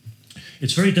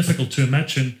 It's very difficult to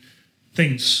imagine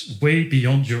things way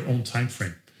beyond your own time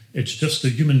frame. It's just the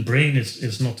human brain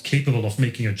is not capable of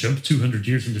making a jump 200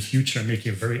 years in the future and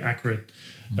making a very accurate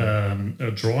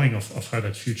drawing of how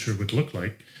that future would look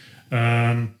like.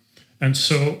 And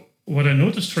so what I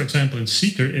noticed, for example, in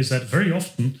Seeker is that very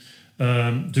often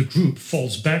the group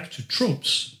falls back to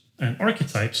tropes and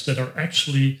archetypes that are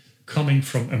actually coming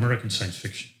from American science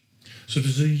fiction. So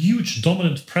there's a huge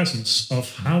dominant presence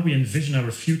of how we envision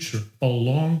our future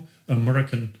along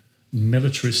American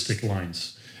militaristic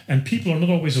lines. And people are not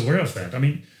always aware of that. I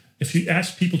mean, if you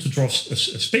ask people to draw a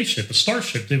spaceship, a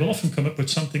starship, they will often come up with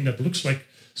something that looks like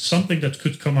something that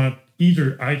could come out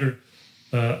either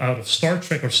out of Star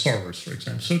Trek or Star Wars, for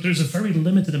example. So there's a very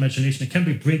limited imagination. Can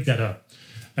we break that up?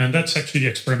 And that's actually the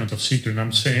experiment of Seeker. And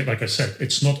I'm saying, like I said,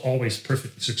 it's not always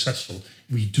perfectly successful.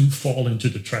 We do fall into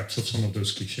the traps of some of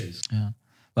those cliches. Yeah,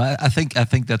 but I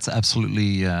think that's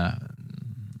absolutely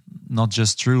not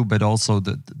just true, but also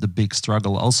the big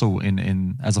struggle also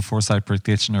in as a foresight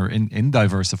practitioner in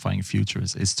diversifying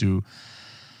futures is to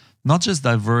not just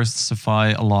diversify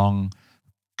along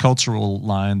cultural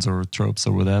lines or tropes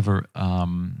or whatever.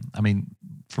 I mean,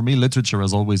 for me, literature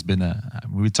has always been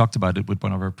we talked about it with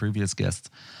one of our previous guests,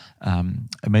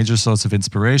 a major source of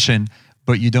inspiration,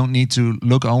 but you don't need to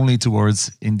look only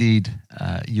towards, indeed,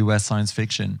 US science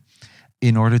fiction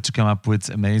in order to come up with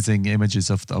amazing images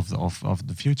of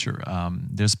the future.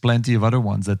 There's plenty of other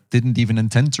ones that didn't even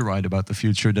intend to write about the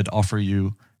future that offer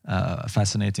you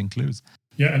fascinating clues.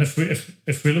 Yeah, and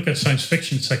if we look at science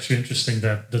fiction, it's actually interesting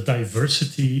that the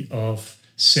diversity of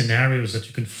scenarios that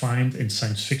you can find in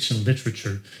science fiction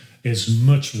literature is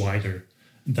much wider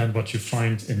than what you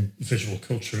find in visual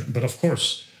culture. But of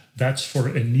course, that's for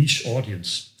a niche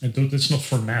audience, and that's not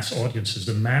for mass audiences.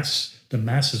 The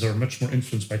masses are much more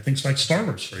influenced by things like Star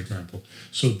Wars, for example.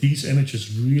 So these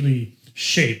images really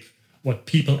shape what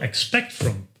people expect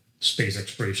from space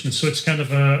exploration. And so it's kind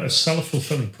of a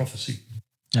self-fulfilling prophecy.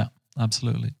 Yeah,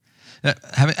 absolutely.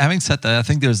 Having said that, I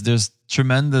think there's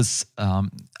tremendous,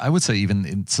 I would say even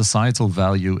in societal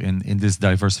value in this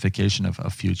diversification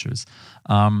of futures.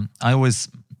 I always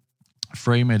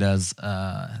frame it as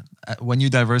when you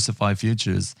diversify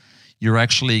futures, you're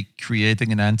actually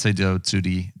creating an antidote to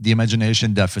the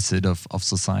imagination deficit of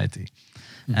society.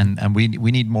 Mm-hmm. And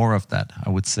we need more of that, I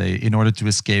would say, in order to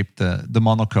escape the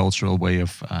monocultural way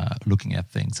of looking at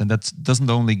things. And that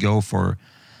doesn't only go for,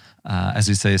 as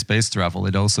you say, space travel.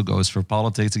 It also goes for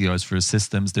politics. It goes for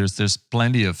systems. There's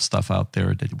plenty of stuff out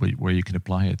there where you can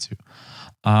apply it to.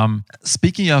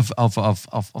 Speaking of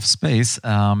space,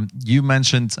 you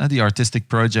mentioned the artistic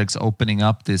projects opening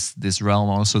up this realm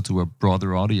also to a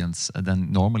broader audience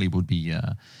than normally would be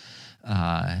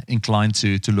inclined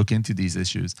to look into these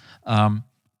issues.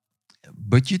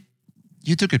 But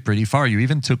you took it pretty far. You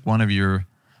even took one of your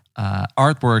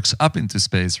artworks up into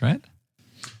space, right?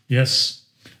 Yes.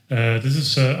 This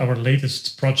is our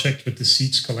latest project with the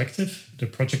Seeds Collective. The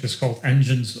project is called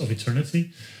Engines of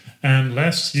Eternity. And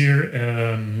last year,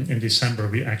 in December,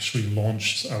 we actually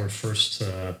launched our first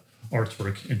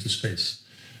artwork into space.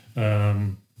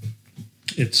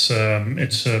 It's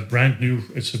a brand new,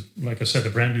 like I said, a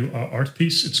brand new art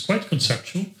piece. It's quite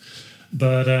conceptual,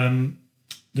 but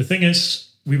the thing is,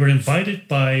 we were invited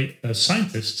by a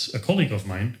scientist, a colleague of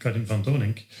mine, Karin van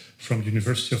Donink, from the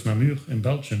University of Namur in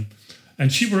Belgium,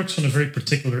 and she works on a very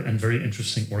particular and very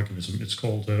interesting organism. It's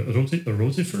called a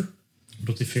rotifer,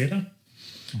 Rotifera.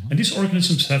 And these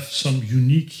organisms have some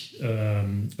unique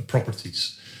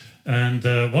properties. And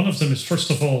one of them is, first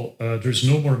of all, there's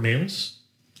no more males.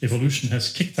 Evolution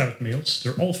has kicked out males.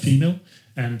 They're all female,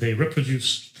 and they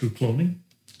reproduce through cloning.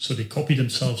 So they copy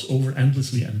themselves over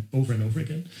endlessly and over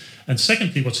again. And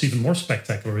secondly, what's even more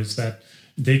spectacular is that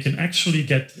they can actually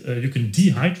get, you can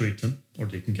dehydrate them, or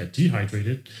they can get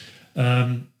dehydrated.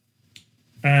 And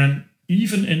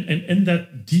even in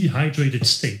that dehydrated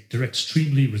state, they're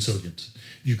extremely resilient.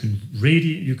 You can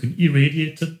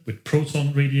irradiate them with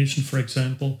proton radiation, for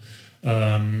example.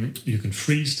 You can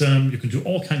freeze them. You can do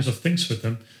all kinds of things with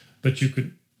them. But you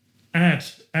could add,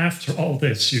 after all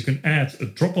this, you can add a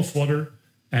drop of water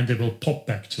and they will pop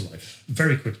back to life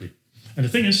very quickly. And the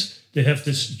thing is, they have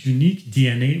this unique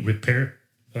DNA repair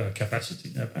capacity.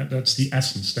 That's the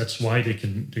essence. That's why they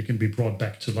can be brought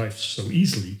back to life so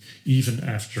easily, even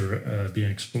after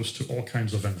being exposed to all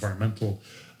kinds of environmental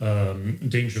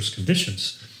dangerous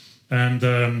conditions.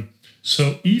 And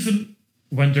so even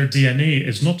when their DNA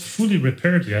is not fully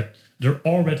repaired yet, they're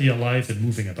already alive and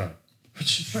moving about.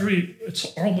 It's very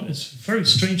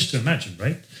strange to imagine,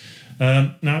 right?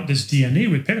 Now, this DNA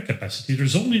repair capacity,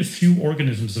 there's only a few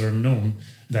organisms that are known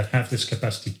that have this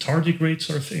capacity. Tardigrades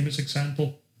are a famous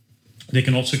example. They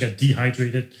can also get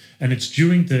dehydrated, and it's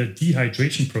during the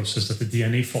dehydration process that the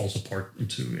DNA falls apart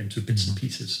into bits and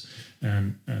pieces,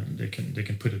 and they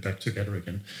can put it back together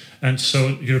again. And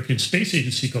so the European Space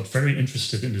Agency got very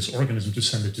interested in this organism to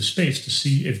send it to space to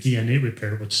see if DNA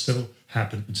repair would still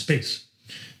happen in space.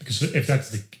 Because if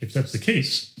that's the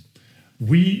case,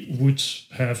 we would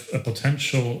have a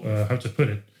potential,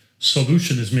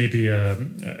 solution is maybe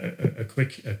a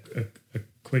quick,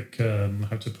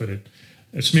 how to put it.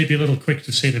 It's maybe a little quick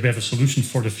to say that we have a solution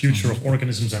for the future of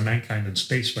organisms and mankind in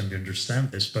space when you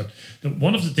understand this. But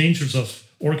one of the dangers of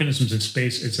organisms in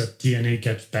space is that DNA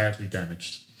gets badly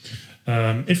damaged.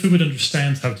 If we would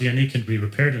understand how DNA can be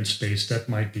repaired in space, that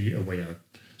might be a way out.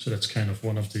 So that's kind of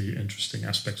one of the interesting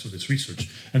aspects of this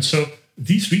research. And so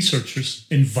these researchers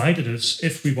invited us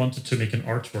if we wanted to make an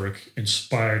artwork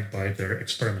inspired by their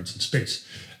experiments in space.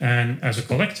 And as a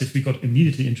collective, we got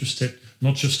immediately interested,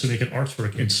 not just to make an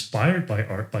artwork inspired by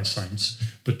art, by science,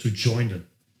 but to join them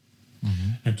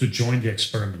and to join the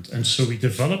experiment. And so we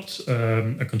developed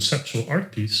a conceptual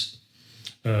art piece.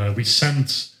 We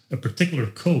sent a particular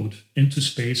code into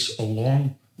space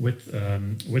along with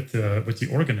the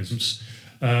organisms.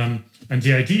 And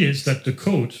the idea is that the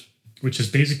code, which is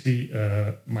basically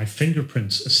my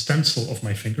fingerprints, a stencil of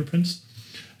my fingerprints,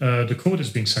 the code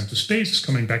is being sent to space, it's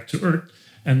coming back to Earth,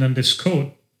 and then this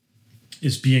code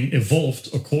is being evolved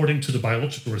according to the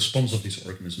biological response of these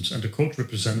organisms. And the code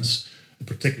represents a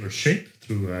particular shape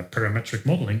through parametric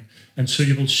modeling. And so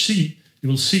you will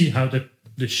see how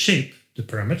the shape, the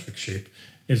parametric shape,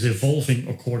 is evolving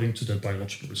according to that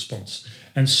biological response.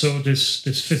 And so this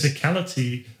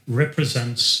physicality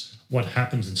represents what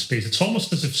happens in space. It's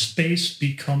almost as if space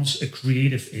becomes a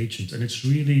creative agent, and it's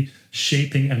really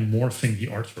shaping and morphing the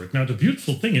artwork. Now, the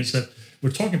beautiful thing is that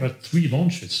we're talking about 3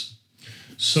 launches.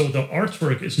 So the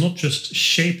artwork is not just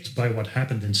shaped by what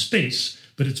happened in space,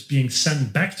 but it's being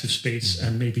sent back to space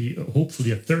and maybe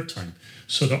hopefully a 3rd time.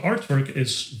 So the artwork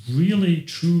is really,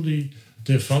 truly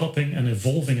developing and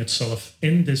evolving itself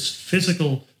in this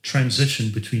physical transition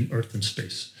between Earth and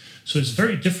space. So it's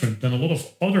very different than a lot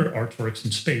of other artworks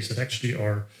in space that actually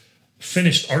are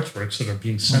finished artworks that are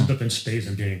being sent up in space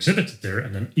and being exhibited there,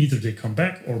 and then either they come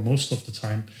back or most of the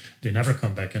time they never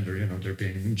come back and they're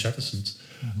being jettisoned.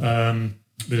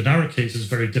 But in our case, it's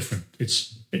very different.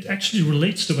 It actually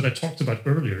relates to what I talked about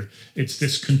earlier. It's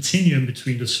this continuum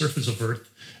between the surface of Earth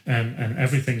and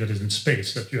everything that is in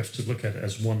space that you have to look at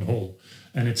as one whole.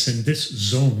 And it's in this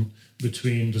zone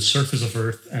between the surface of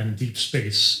Earth and deep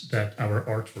space that our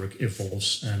artwork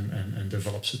evolves and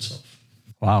develops itself.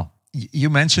 Wow. You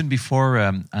mentioned before,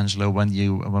 Angelo,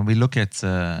 when we look at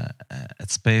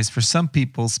space, for some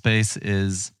people, space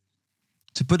is,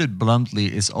 to put it bluntly,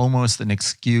 is almost an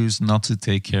excuse not to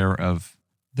take care of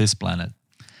this planet.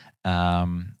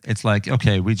 It's like,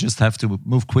 okay, we just have to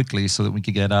move quickly so that we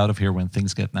can get out of here when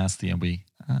things get nasty, and we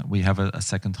We have a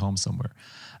second home somewhere.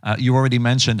 You already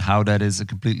mentioned how that is a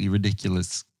completely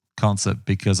ridiculous concept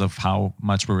because of how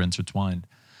much we're intertwined.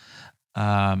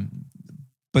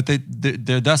 But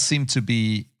there does seem to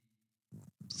be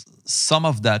some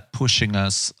of that pushing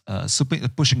us,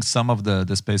 pushing some of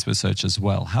the space research as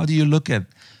well. How do you look at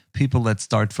people that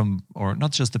start from, or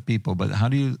not just the people, but how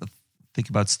do you think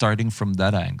about starting from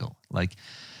that angle? Like,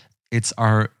 it's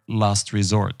our last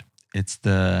resort. It's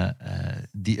the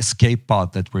escape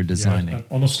pod that we're designing. Yeah,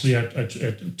 honestly, I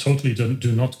totally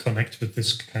do not connect with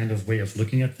this kind of way of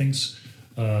looking at things.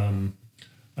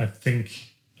 I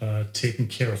think taking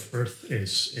care of Earth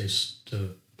is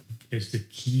the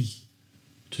key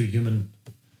to human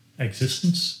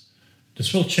existence.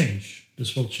 This will change,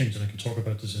 and I can talk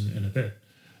about this in a bit.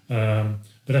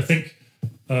 But I think,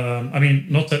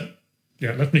 not that.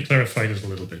 Yeah, let me clarify this a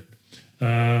little bit.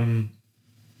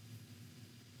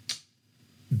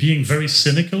 Being very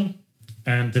cynical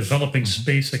and developing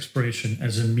space exploration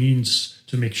as a means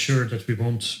to make sure that we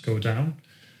won't go down,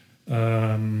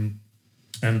 and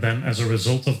then as a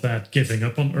result of that, giving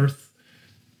up on Earth,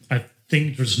 I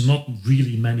think there's not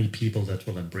really many people that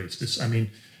will embrace this. I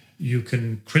mean, you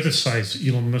can criticize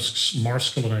Elon Musk's Mars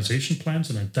colonization plans,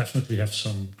 and I definitely have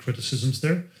some criticisms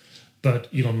there. But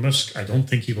Elon Musk, I don't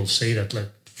think he will say that,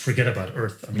 forget about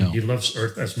Earth. I mean, He loves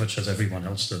Earth as much as everyone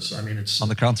else does. I mean, it's... On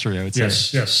the contrary, I would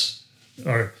say. Yes.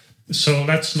 So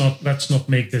let's not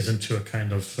make this into a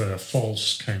kind of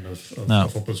false kind of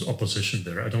opposition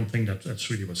there. I don't think that's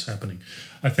really what's happening.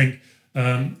 I think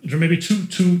there may be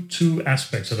two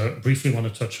aspects that I briefly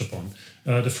want to touch upon.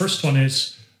 The first one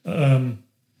is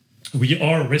we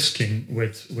are risking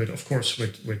with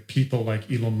people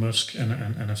like Elon Musk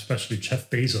and especially Jeff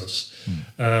Bezos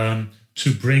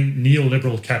to bring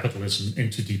neoliberal capitalism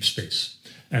into deep space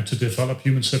and to develop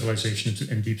human civilization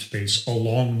in deep space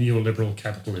along neoliberal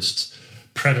capitalist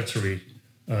predatory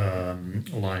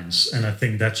lines. And I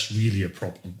think that's really a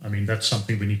problem. I mean, that's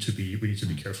something we need to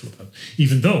be careful about.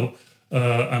 Even though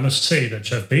I must say that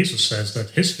Jeff Bezos says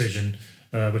that his vision,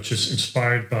 which is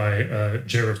inspired by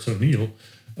Gerard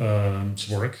O'Neill's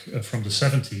work from the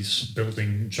 70s,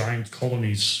 building giant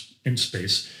colonies in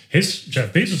space.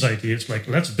 Jeff Bezos' idea is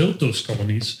let's build those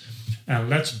colonies and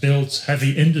let's build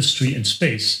heavy industry in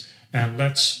space and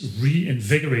let's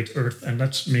reinvigorate Earth and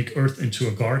let's make Earth into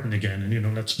a garden again.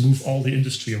 And, let's move all the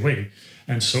industry away.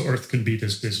 And so Earth can be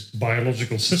this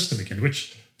biological system again,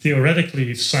 which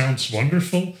theoretically sounds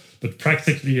wonderful, but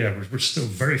practically, we're still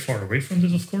very far away from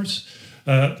this, of course.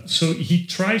 So he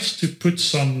tries to put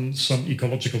some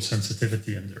ecological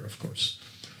sensitivity in there, of course.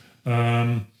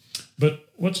 But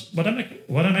what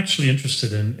I'm actually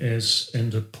interested in is in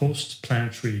the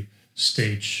post-planetary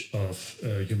stage of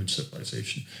human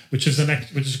civilization, which is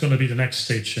going to be the next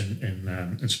stage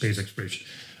in space exploration.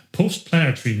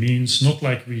 Post-planetary means not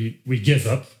like we give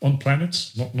up on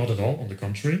planets, not at all. On the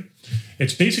contrary,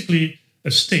 it's basically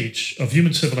a stage of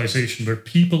human civilization where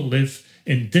people live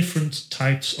in different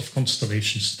types of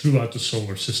constellations throughout the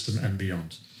solar system and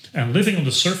beyond. And living on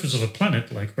the surface of a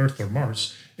planet like Earth or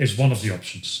Mars is one of the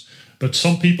options. But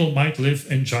some people might live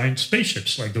in giant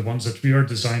spaceships, like the ones that we are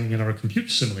designing in our computer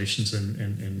simulations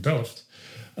in Delft.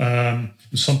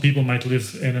 Some people might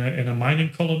live in a mining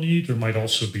colony. There might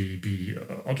also be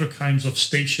other kinds of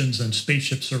stations and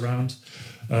spaceships around,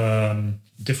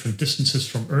 different distances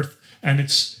from Earth. And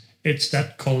it's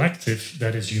that collective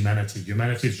that is humanity.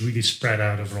 Humanity is really spread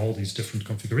out over all these different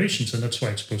configurations, and that's why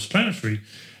it's post-planetary.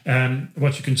 And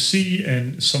what you can see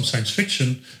in some science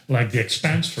fiction, like The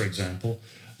Expanse, for example,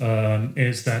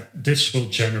 is that this will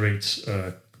generate,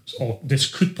 this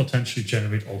could potentially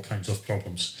generate all kinds of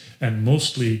problems, and we're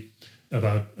mostly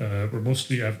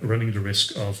running the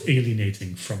risk of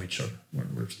alienating from each other.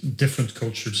 We're different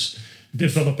cultures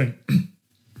developing.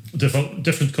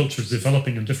 Different cultures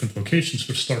developing in different locations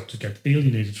will start to get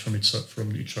alienated from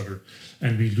each other,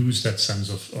 and we lose that sense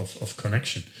of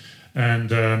connection.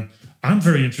 And I'm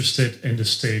very interested in the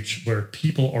stage where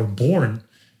people are born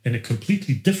in a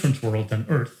completely different world than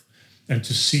Earth, and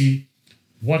to see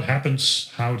what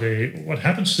happens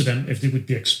to them if they would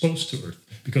be exposed to Earth.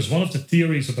 Because one of the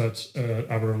theories about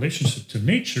our relationship to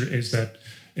nature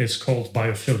is called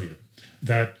biophilia,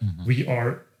 that we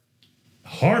are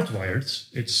hardwired,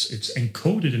 it's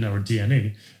encoded in our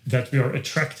DNA that we are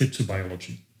attracted to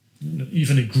biology.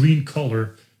 Even a green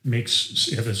color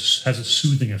has a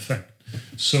soothing effect.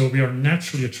 So we are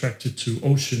naturally attracted to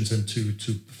oceans and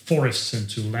to forests and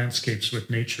to landscapes with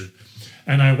nature.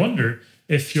 And I wonder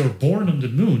if you're born on the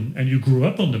moon and you grew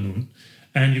up on the moon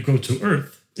and you go to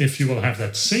Earth, if you will have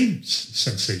that same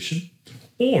sensation,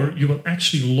 or you will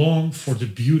actually long for the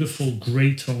beautiful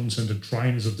gray tones and the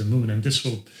dryness of the moon, and this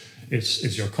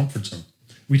is your comfort zone.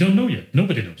 We don't know yet.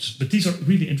 Nobody knows. But these are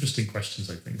really interesting questions,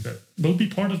 I think, that will be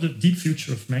part of the deep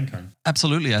future of mankind.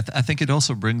 Absolutely. I think it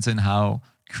also brings in how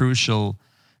crucial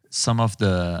some of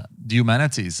the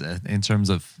humanities in terms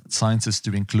of sciences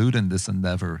to include in this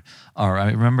endeavor are.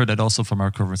 I remember that also from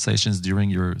our conversations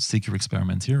during your Seeker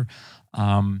experiment here,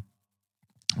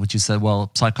 which you said,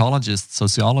 well, psychologists,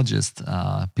 sociologists,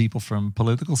 people from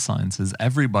political sciences,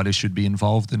 everybody should be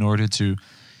involved in order to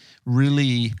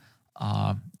really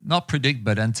not predict,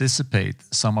 but anticipate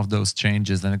some of those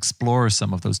changes and explore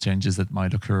some of those changes that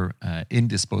might occur in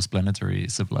this post-planetary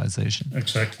civilization.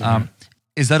 Exactly.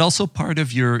 Is that also part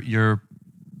of your?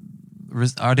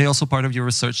 Are they also part of your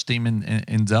research team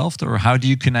in Delft, or how do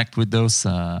you connect with those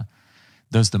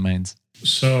domains?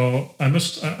 So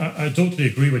I totally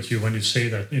agree with you when you say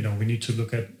that we need to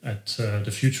look at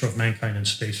the future of mankind in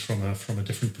space from a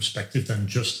different perspective than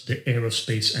just the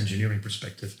aerospace engineering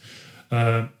perspective.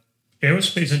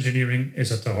 Aerospace engineering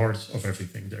is at the heart of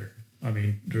everything there. I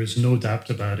mean, there is no doubt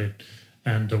about it,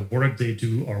 and the work they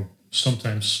do are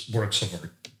sometimes works of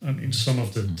art. I mean, some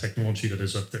of the technology that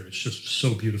is up there is just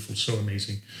so beautiful, so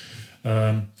amazing.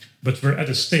 But we're at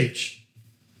a stage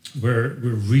where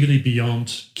we're really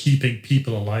beyond keeping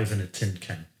people alive in a tin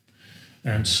can.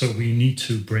 And so we need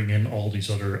to bring in all these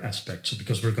other aspects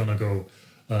because we're going to go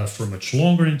for much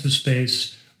longer into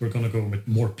space. We're going to go with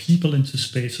more people into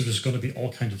space. So there's going to be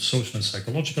all kinds of social and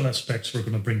psychological aspects. We're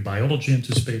going to bring biology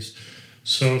into space.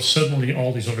 So suddenly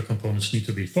all these other components need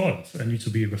to be thought of and need to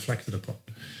be reflected upon.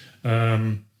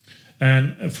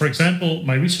 And for example,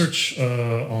 my research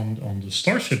on the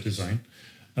Starship design,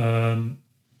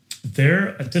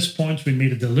 there at this point, we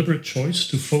made a deliberate choice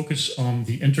to focus on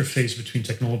the interface between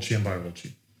technology and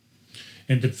biology.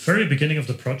 In the very beginning of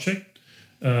the project,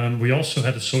 we also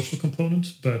had a social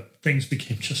component, but things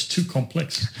became just too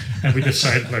complex. And we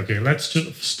decided, okay, let's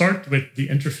just start with the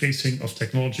interfacing of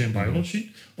technology and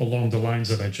biology along the lines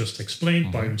that I just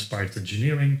explained, bio-inspired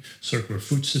engineering, circular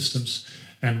food systems.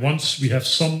 And once we have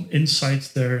some insights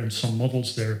there and some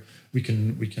models there, we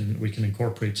can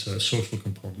incorporate social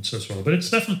components as well. But it's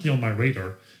definitely on my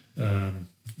radar.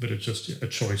 But it's just a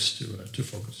choice to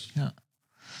focus. Yeah.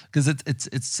 Because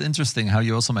it's interesting how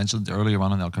you also mentioned earlier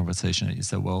on in our conversation that you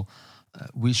said, well,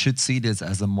 we should see this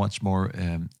as a much more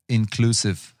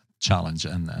inclusive challenge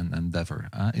and endeavor,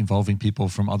 involving people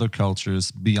from other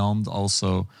cultures beyond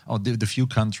also the few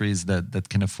countries that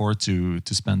can afford to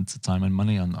spend time and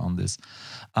money on this.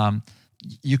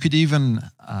 You could even,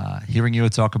 hearing you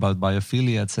talk about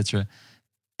biophilia, etc.,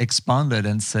 expand it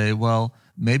and say, well,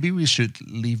 maybe we should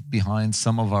leave behind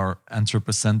some of our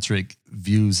anthropocentric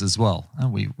views as well.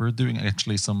 And we're doing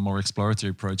actually some more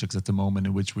exploratory projects at the moment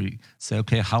in which we say,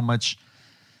 okay, how much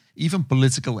even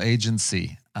political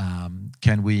agency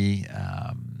can we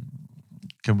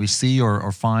see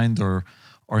or find or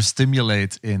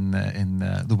stimulate in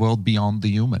the world beyond the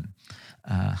human?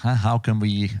 How can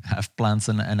we have plants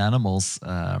and animals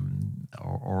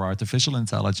or artificial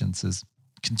intelligences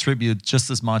contribute just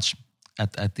as much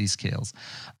at these scales?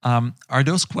 Are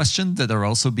those questions that are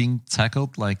also being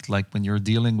tackled, like when you're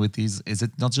dealing with these? Is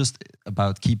it not just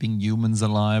about keeping humans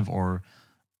alive or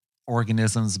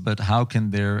organisms, but how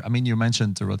can there? I mean, you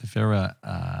mentioned the Rotifera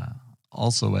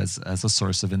also as a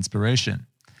source of inspiration,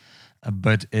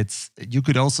 but you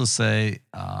could also say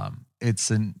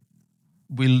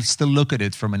we'll still look at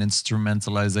it from an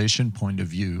instrumentalization point of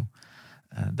view,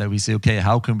 that we say, okay,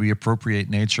 how can we appropriate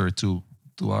nature to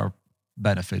our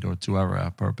benefit or to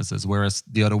our purposes, whereas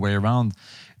the other way around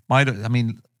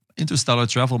interstellar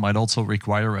travel might also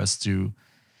require us to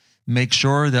make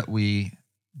sure that we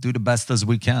do the best as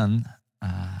we can,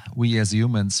 we as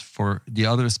humans, for the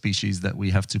other species that we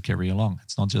have to carry along.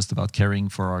 It's not just about caring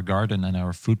for our garden and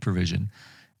our food provision.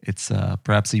 It's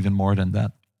perhaps even more than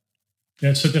that. Yeah,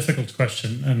 it's a difficult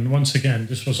question. And once again,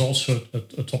 this was also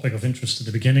a topic of interest at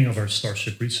the beginning of our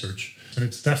Starship research. And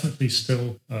it's definitely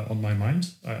still on my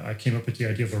mind. I came up with the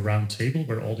idea of a round table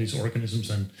where all these organisms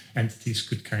and entities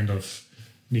could kind of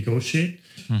negotiate.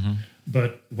 Mm-hmm.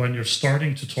 But when you're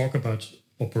starting to talk about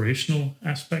operational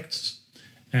aspects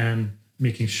and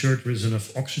making sure there is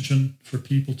enough oxygen for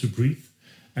people to breathe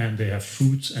and they have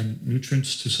food and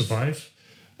nutrients to survive,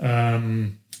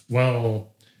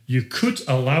 you could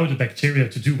allow the bacteria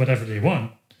to do whatever they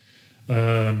want.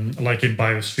 Like in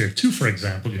Biosphere 2, for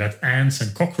example, you had ants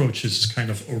and cockroaches kind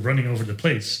of running over the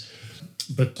place.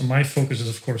 But my focus is,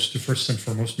 of course, to first and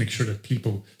foremost make sure that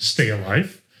people stay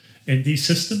alive in these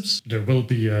systems. There will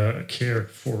be a care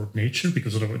for nature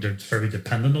because they're very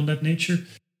dependent on that nature.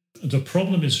 The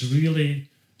problem is really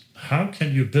how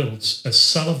can you build a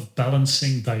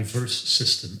self-balancing, diverse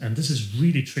system? And this is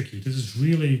really tricky. This is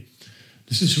really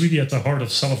at the heart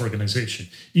of self-organization.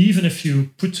 Even if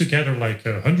you put together like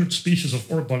 100 species of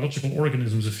biological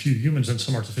organisms, a few humans, and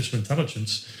some artificial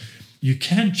intelligence, you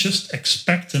can't just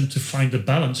expect them to find a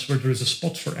balance where there is a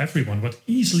spot for everyone. What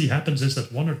easily happens is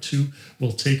that one or two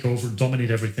will take over, dominate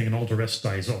everything, and all the rest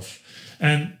dies off.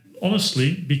 And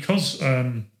honestly, because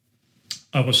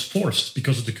I was forced,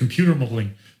 because of the computer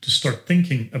modeling, to start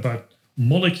thinking about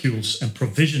molecules and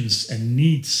provisions and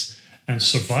needs and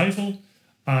survival,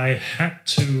 I had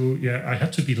to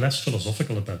be less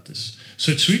philosophical about this.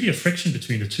 So it's really a friction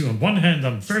between the two. On one hand,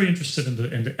 I'm very interested in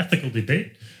the ethical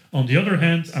debate. On the other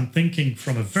hand, I'm thinking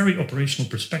from a very operational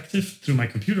perspective through my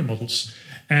computer models,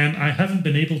 and I haven't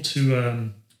been able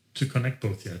to connect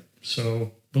both yet.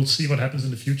 So we'll see what happens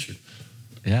in the future.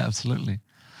 Yeah, absolutely.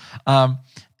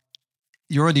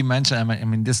 You already mentioned. I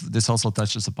mean, this also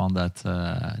touches upon that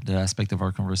aspect of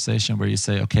our conversation where you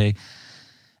say, okay,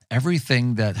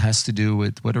 everything that has to do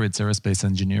with whether it's aerospace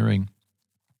engineering,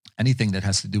 anything that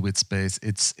has to do with space,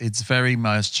 it's very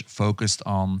much focused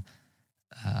on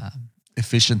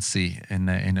efficiency in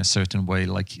a certain way,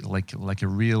 like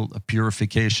a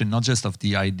purification, not just of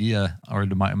the idea or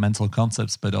the mental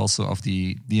concepts, but also of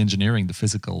the engineering, the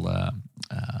physical,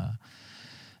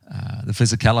 the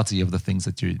physicality of the things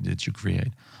that you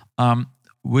create.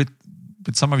 With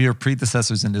some of your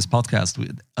predecessors in this podcast,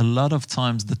 a lot of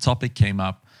times the topic came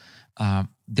up.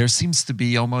 There seems to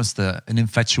be almost an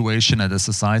infatuation at a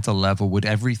societal level with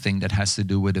everything that has to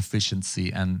do with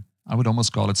efficiency, and I would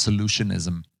almost call it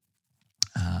solutionism.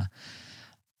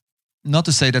 Not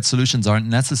to say that solutions aren't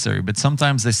necessary, but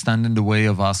sometimes they stand in the way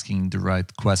of asking the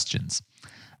right questions.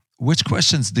 Which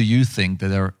questions do you think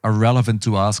that are relevant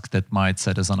to ask that might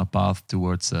set us on a path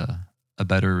towards a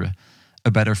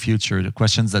better future? The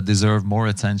questions that deserve more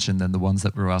attention than the ones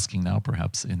that we're asking now,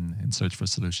 perhaps in search for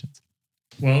solutions.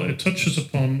 Well, it touches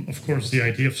upon, of course, the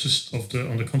idea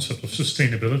on the concept of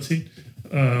sustainability.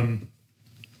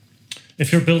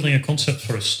 If you're building a concept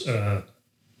for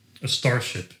a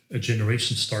starship, a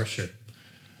generation starship,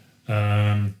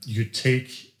 you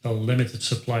take a limited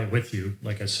supply with you.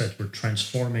 Like I said, we're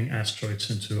transforming asteroids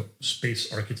into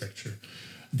space architecture.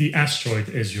 The asteroid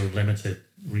is your limited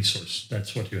resource.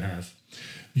 That's what you have.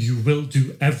 You will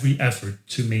do every effort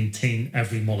to maintain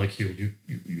every molecule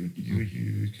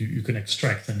you can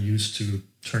extract and use to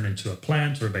turn into a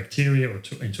plant or a bacteria or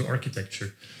into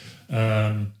architecture.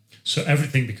 So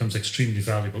everything becomes extremely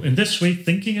valuable. In this way,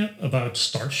 thinking about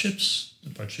starships,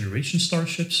 about generation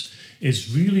starships,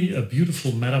 is really a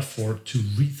beautiful metaphor to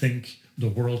rethink the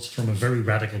world from a very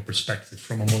radical perspective,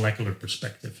 from a molecular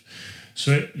perspective.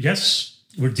 So yes,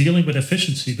 we're dealing with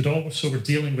efficiency, but also we're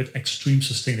dealing with extreme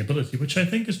sustainability, which I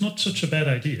think is not such a bad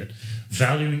idea.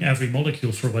 Valuing every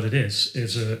molecule for what it is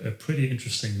a pretty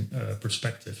interesting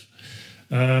perspective.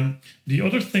 The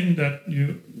other thing that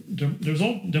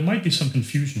there might be some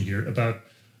confusion here about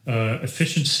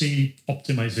efficiency,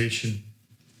 optimization,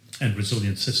 and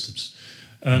resilient systems.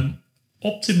 An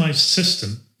optimized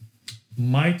system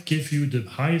might give you the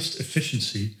highest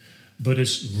efficiency, but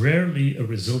is rarely a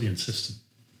resilient system.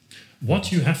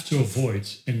 What you have to avoid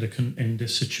in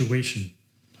this situation,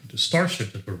 like the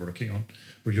starship that we're working on,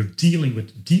 where you're dealing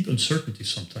with deep uncertainty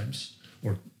sometimes,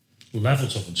 or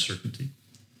levels of uncertainty,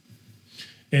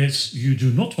 is you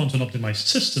do not want an optimized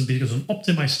system, because an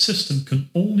optimized system can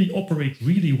only operate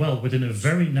really well within a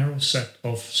very narrow set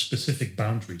of specific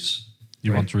boundaries.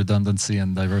 You want redundancy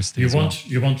and diversity.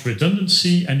 You want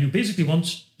redundancy, and you basically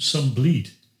want some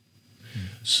bleed.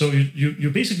 So you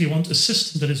basically want a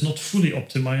system that is not fully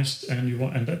optimized,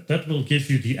 and that will give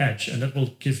you the edge, and that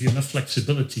will give you enough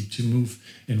flexibility to move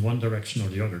in one direction or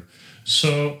the other.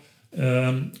 So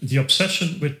the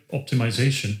obsession with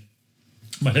optimization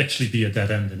might actually be a dead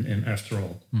end in after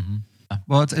all. Mm-hmm.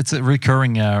 Well, it's a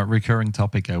recurring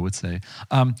topic, I would say.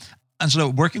 Angelo,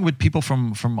 working with people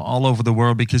from all over the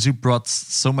world, because you brought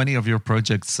so many of your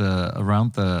projects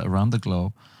around the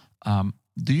globe,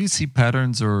 do you see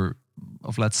patterns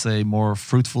of, let's say, more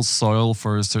fruitful soil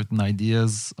for certain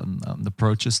ideas and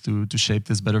approaches to shape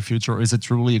this better future? Or is it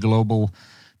truly a global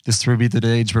distributed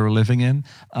age we're living in?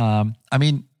 I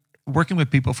mean, working with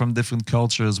people from different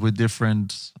cultures with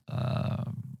different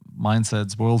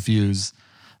mindsets, worldviews,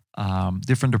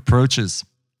 different approaches,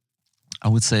 I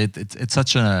would say it's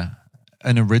such an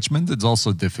enrichment. It's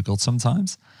also difficult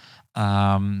sometimes.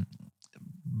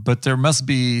 But there must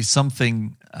be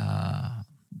something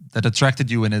that attracted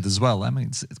you in it as well. I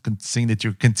mean, seeing that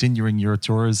you're continuing your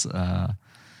tours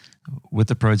with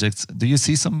the projects, do you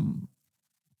see some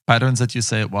patterns that you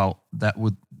say, well,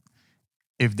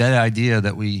 if that idea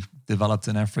that we developed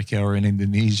in Africa or in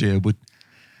Indonesia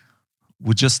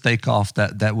would just take off,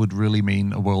 that would really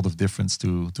mean a world of difference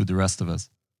to the rest of us.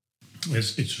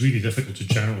 It's really difficult to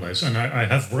generalize. And I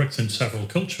have worked in several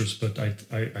cultures, but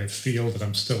I feel that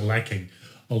I'm still lacking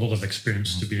a lot of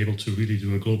experience to be able to really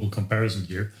do a global comparison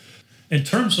here. In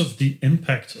terms of the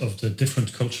impact of the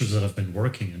different cultures that I've been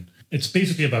working in, it's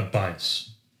basically about bias.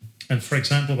 And for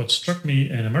example, what struck me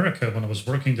in America when I was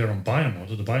working there on Biomod,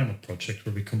 the Biomod project,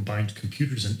 where we combined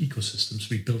computers and ecosystems,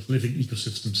 we built living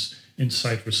ecosystems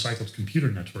inside recycled computer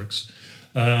networks,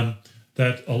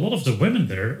 that a lot of the women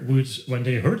there would, when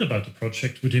they heard about the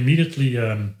project, would immediately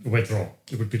withdraw.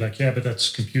 It would be like, yeah, but that's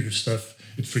computer stuff.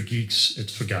 It's for geeks.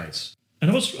 It's for guys.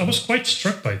 And I was quite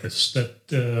struck by this, that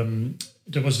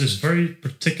there was this very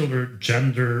particular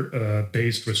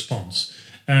gender-based response.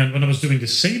 And when I was doing the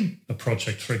same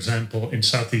project, for example, in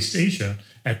Southeast Asia,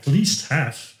 at least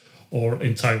half, or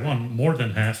in Taiwan, more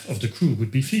than half of the crew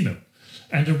would be female.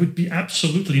 And there would be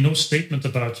absolutely no statement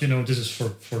about, this is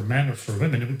for men or for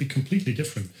women. It would be completely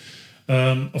different.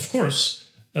 Of course,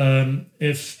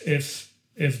 if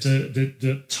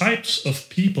the types of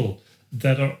people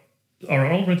that are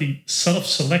already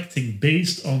self-selecting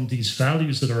based on these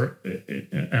values that are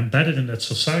embedded in that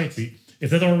society, if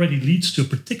that already leads to a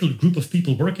particular group of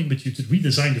people working with you to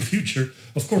redesign the future,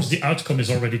 of course, the outcome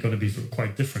is already going to be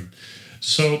quite different.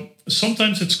 So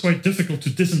sometimes it's quite difficult to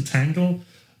disentangle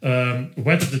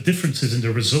whether the differences in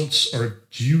the results are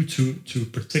due to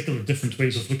particular different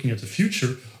ways of looking at the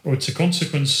future, or it's a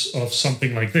consequence of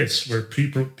something like this, where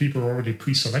people are already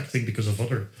pre-selecting because of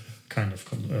other kind of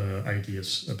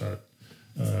ideas about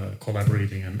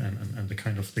collaborating and the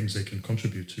kind of things they can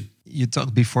contribute to. You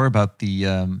talked before about the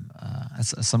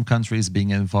some countries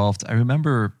being involved. I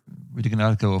remember reading an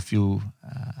article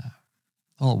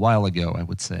a while ago, I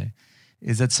would say,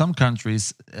 is that some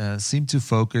countries seem to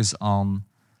focus on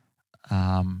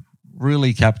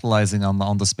really capitalizing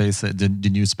on the space, the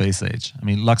new space age. I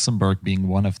mean, Luxembourg being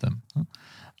one of them.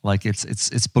 Like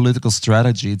it's political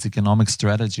strategy, it's economic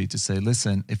strategy to say,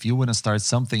 listen, if you want to start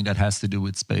something that has to do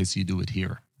with space, you do it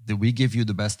here. That we give you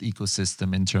the best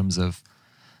ecosystem in terms of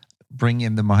bringing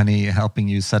in the money, helping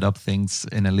you set up things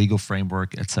in a legal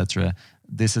framework, etc.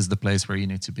 This is the place where you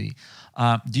need to be.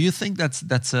 Do you think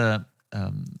that's a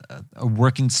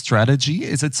working strategy?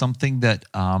 Is it something that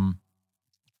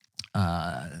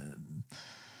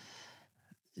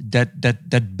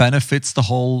that benefits the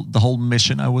whole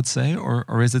mission, I would say,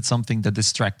 or is it something that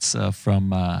distracts from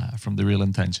the real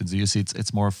intentions? Do you see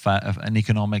it's more an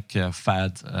economic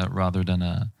fad rather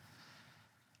than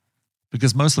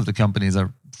because most of the companies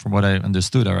are, from what I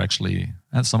understood, are actually,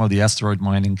 and some of the asteroid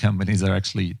mining companies are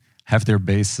actually have their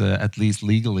base at least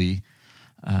legally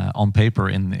on paper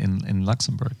in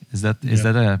Luxembourg. Is that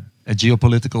a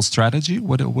geopolitical strategy?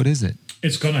 What is it?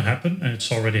 It's going to happen, and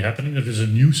it's already happening. There is a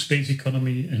new space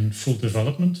economy in full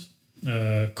development.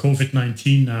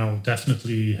 COVID-19 now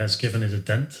definitely has given it a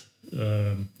dent.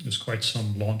 There's quite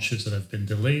some launches that have been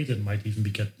delayed and might even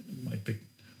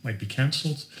might be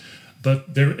cancelled.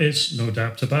 But there is no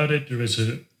doubt about it. There is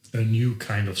a new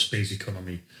kind of space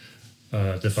economy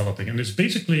developing, and it's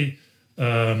basically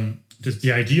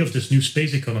the idea of this new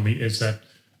space economy is that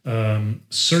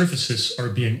services are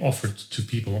being offered to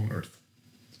people on Earth.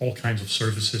 All kinds of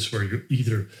services where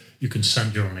you can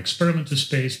send your own experiment to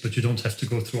space, but you don't have to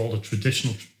go through all the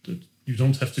traditional. You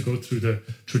don't have to go through the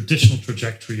traditional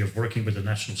trajectory of working with the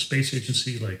National Space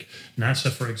Agency, like NASA,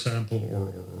 for example,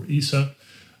 or ESA,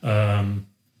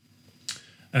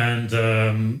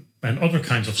 and other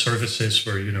kinds of services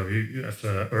where you have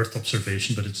Earth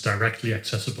observation, but it's directly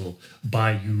accessible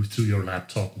by you through your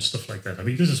laptop and stuff like that. I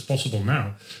mean, this is possible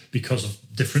now because of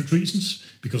different reasons,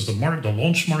 because the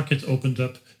launch market opened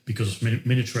up, because of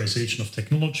miniaturization of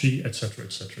technology, etc.,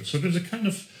 etc. So there's a kind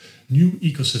of new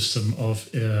ecosystem of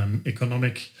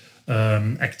economic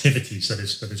activities that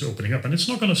is opening up, and it's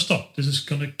not going to stop. This is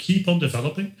going to keep on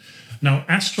developing. Now,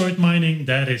 asteroid mining,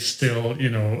 that is still,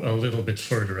 a little bit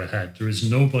further ahead. There is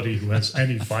nobody who has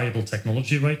any viable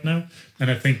technology right now, and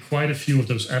I think quite a few of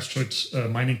those asteroid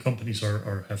mining companies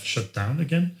have shut down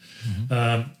again.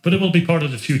 Mm-hmm. But it will be part of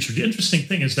the future. The interesting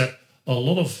thing is that a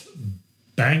lot of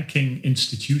banking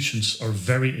institutions are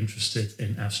very interested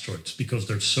in asteroids because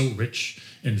they're so rich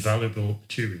in valuable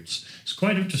materials. It's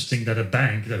quite interesting that a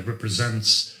bank that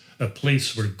represents a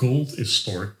place where gold is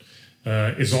stored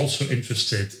is also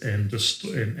interested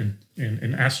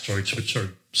in asteroids, which are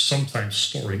sometimes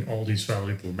storing all these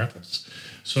valuable metals.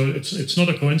 So it's not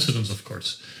a coincidence, of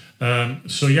course.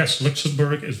 So yes,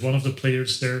 Luxembourg is one of the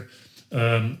players there.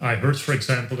 I heard, for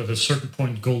example, at a certain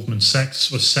point, Goldman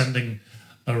Sachs was sending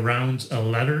around a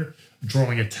letter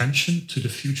drawing attention to the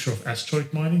future of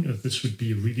asteroid mining. This would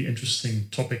be a really interesting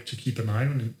topic to keep an eye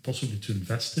on and possibly to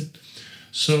invest in.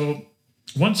 So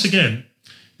once again,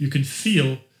 you can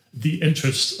feel the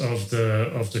interest of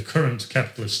the current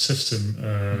capitalist system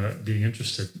being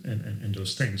interested in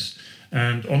those things.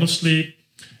 And honestly,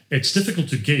 it's difficult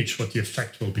to gauge what the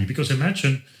effect will be, because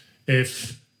imagine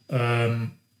if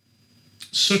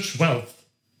such wealth,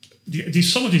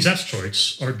 some of these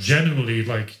asteroids are generally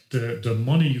like the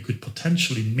money you could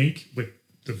potentially make with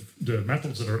the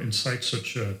metals that are inside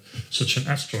such an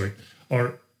asteroid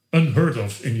are unheard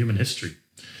of in human history.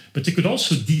 But they could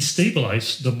also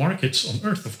destabilize the markets on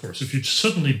Earth, of course. If you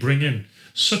suddenly bring in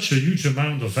such a huge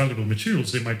amount of valuable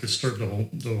materials, they might disturb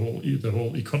the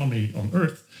whole economy on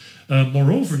Earth.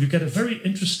 Moreover, you get a very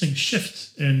interesting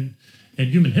shift in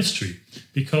human history,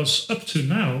 because up to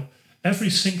now, every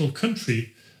single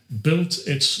country built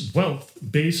its wealth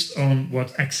based on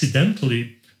what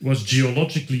accidentally was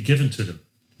geologically given to them.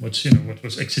 What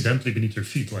was accidentally beneath their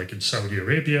feet. Like in Saudi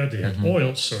Arabia, they had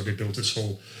oil, so they built this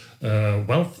whole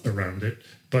wealth around it.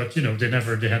 But they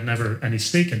had never any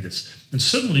stake in this. And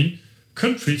suddenly,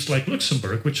 countries like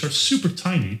Luxembourg, which are super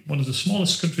tiny, one of the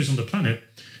smallest countries on the planet,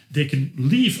 they can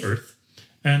leave Earth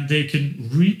and they can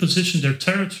reposition their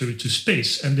territory to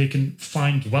space, and they can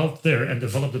find wealth there and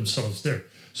develop themselves there.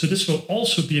 So this will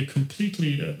also be a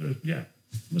completely, I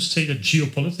must say that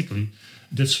geopolitically,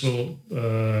 this will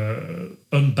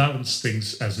unbalance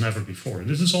things as never before. And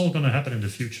this is all going to happen in the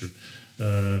future,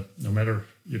 no matter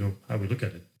how we look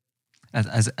at it.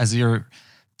 As you're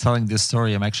telling this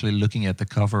story, I'm actually looking at the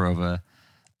cover of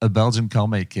a Belgian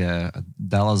comic,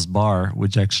 Dallas Bar,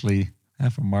 which actually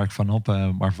from Mark van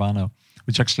Oppe, Marvano,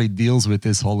 which actually deals with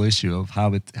this whole issue of how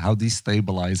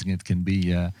destabilizing it can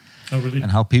be, really?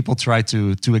 And how people try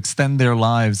to extend their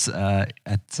lives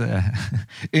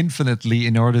infinitely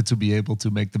in order to be able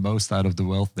to make the most out of the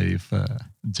wealth they've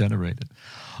generated.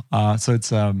 So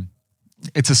it's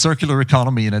a circular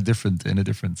economy in a different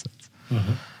sense.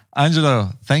 Uh-huh.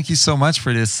 Angelo, thank you so much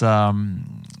for this.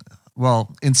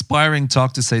 Inspiring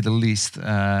talk, to say the least.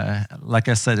 Like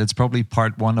I said, it's probably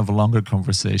part one of a longer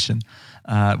conversation,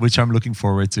 which I'm looking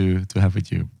forward to have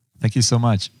with you. Thank you so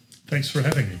much. Thanks for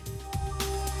having me.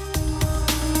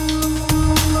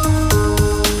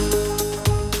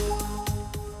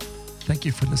 Thank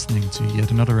you for listening to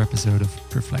yet another episode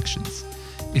of Reflections.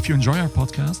 If you enjoy our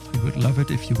podcast, we would love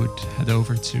it if you would head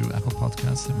over to Apple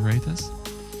Podcasts and rate us.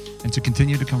 And to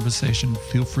continue the conversation,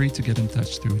 feel free to get in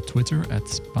touch through Twitter at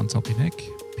Pantopinik,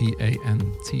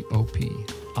 PANTOPINIK.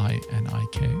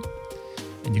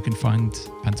 And you can find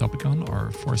Pantopicon,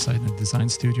 our foresight design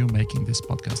studio making this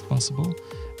podcast possible,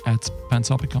 at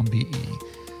Pantopicon BE,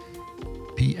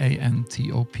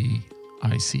 PANTOPICON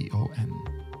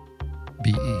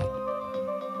BE.